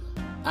so,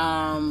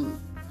 I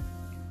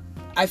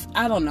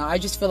don't know. I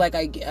just feel like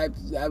I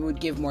would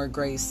give more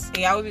grace.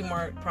 Yeah, I would be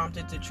more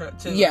prompted to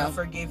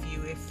forgive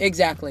you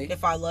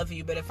if I love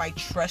you. But if I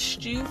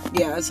trust you,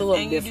 yeah, it's a little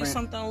different. And you do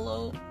something a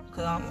little,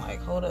 because I'm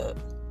like, hold up.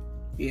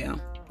 Yeah.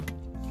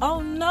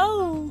 Oh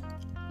no.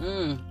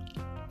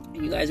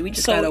 You guys, we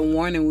just got a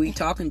warning. We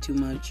talking too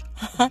much.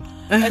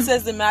 It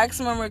says the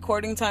maximum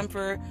recording time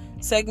for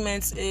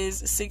segments is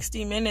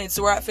 60 minutes.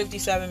 So we're at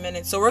 57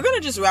 minutes. So we're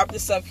gonna just wrap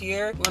this up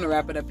here. We're gonna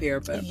wrap it up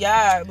here, but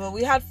but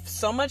we had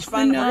so much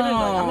fun.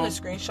 I'm gonna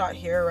screenshot right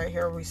here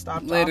where we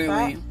stopped off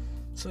at,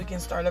 so we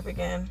can start up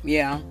again.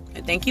 Yeah.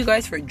 And thank you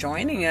guys for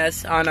joining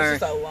us on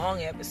this is a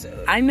long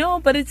episode. I know,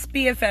 but it's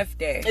BFF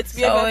Day. It's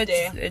BFF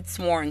Day. It's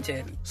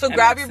warranted. So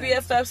grab your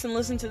BFFs and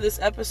listen to this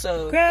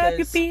episode. Grab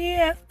your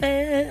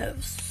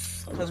BFFs.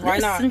 Because why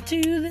not?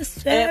 Listen to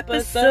this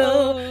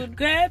episode.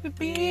 Grab your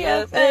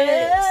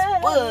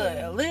BFFs.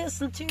 What?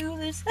 Listen to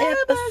this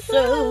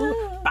episode.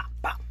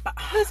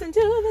 Listen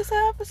to this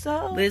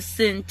episode.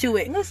 Listen to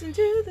it. Listen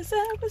to this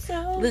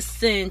episode.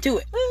 Listen to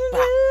it.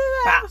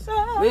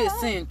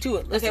 Listen to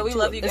it. Okay, we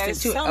love you guys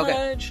so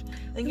much.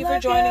 Thank you for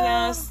joining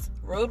us.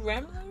 Road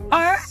Ramblers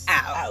are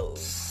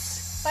out.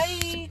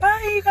 Bye.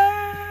 Bye,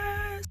 guys.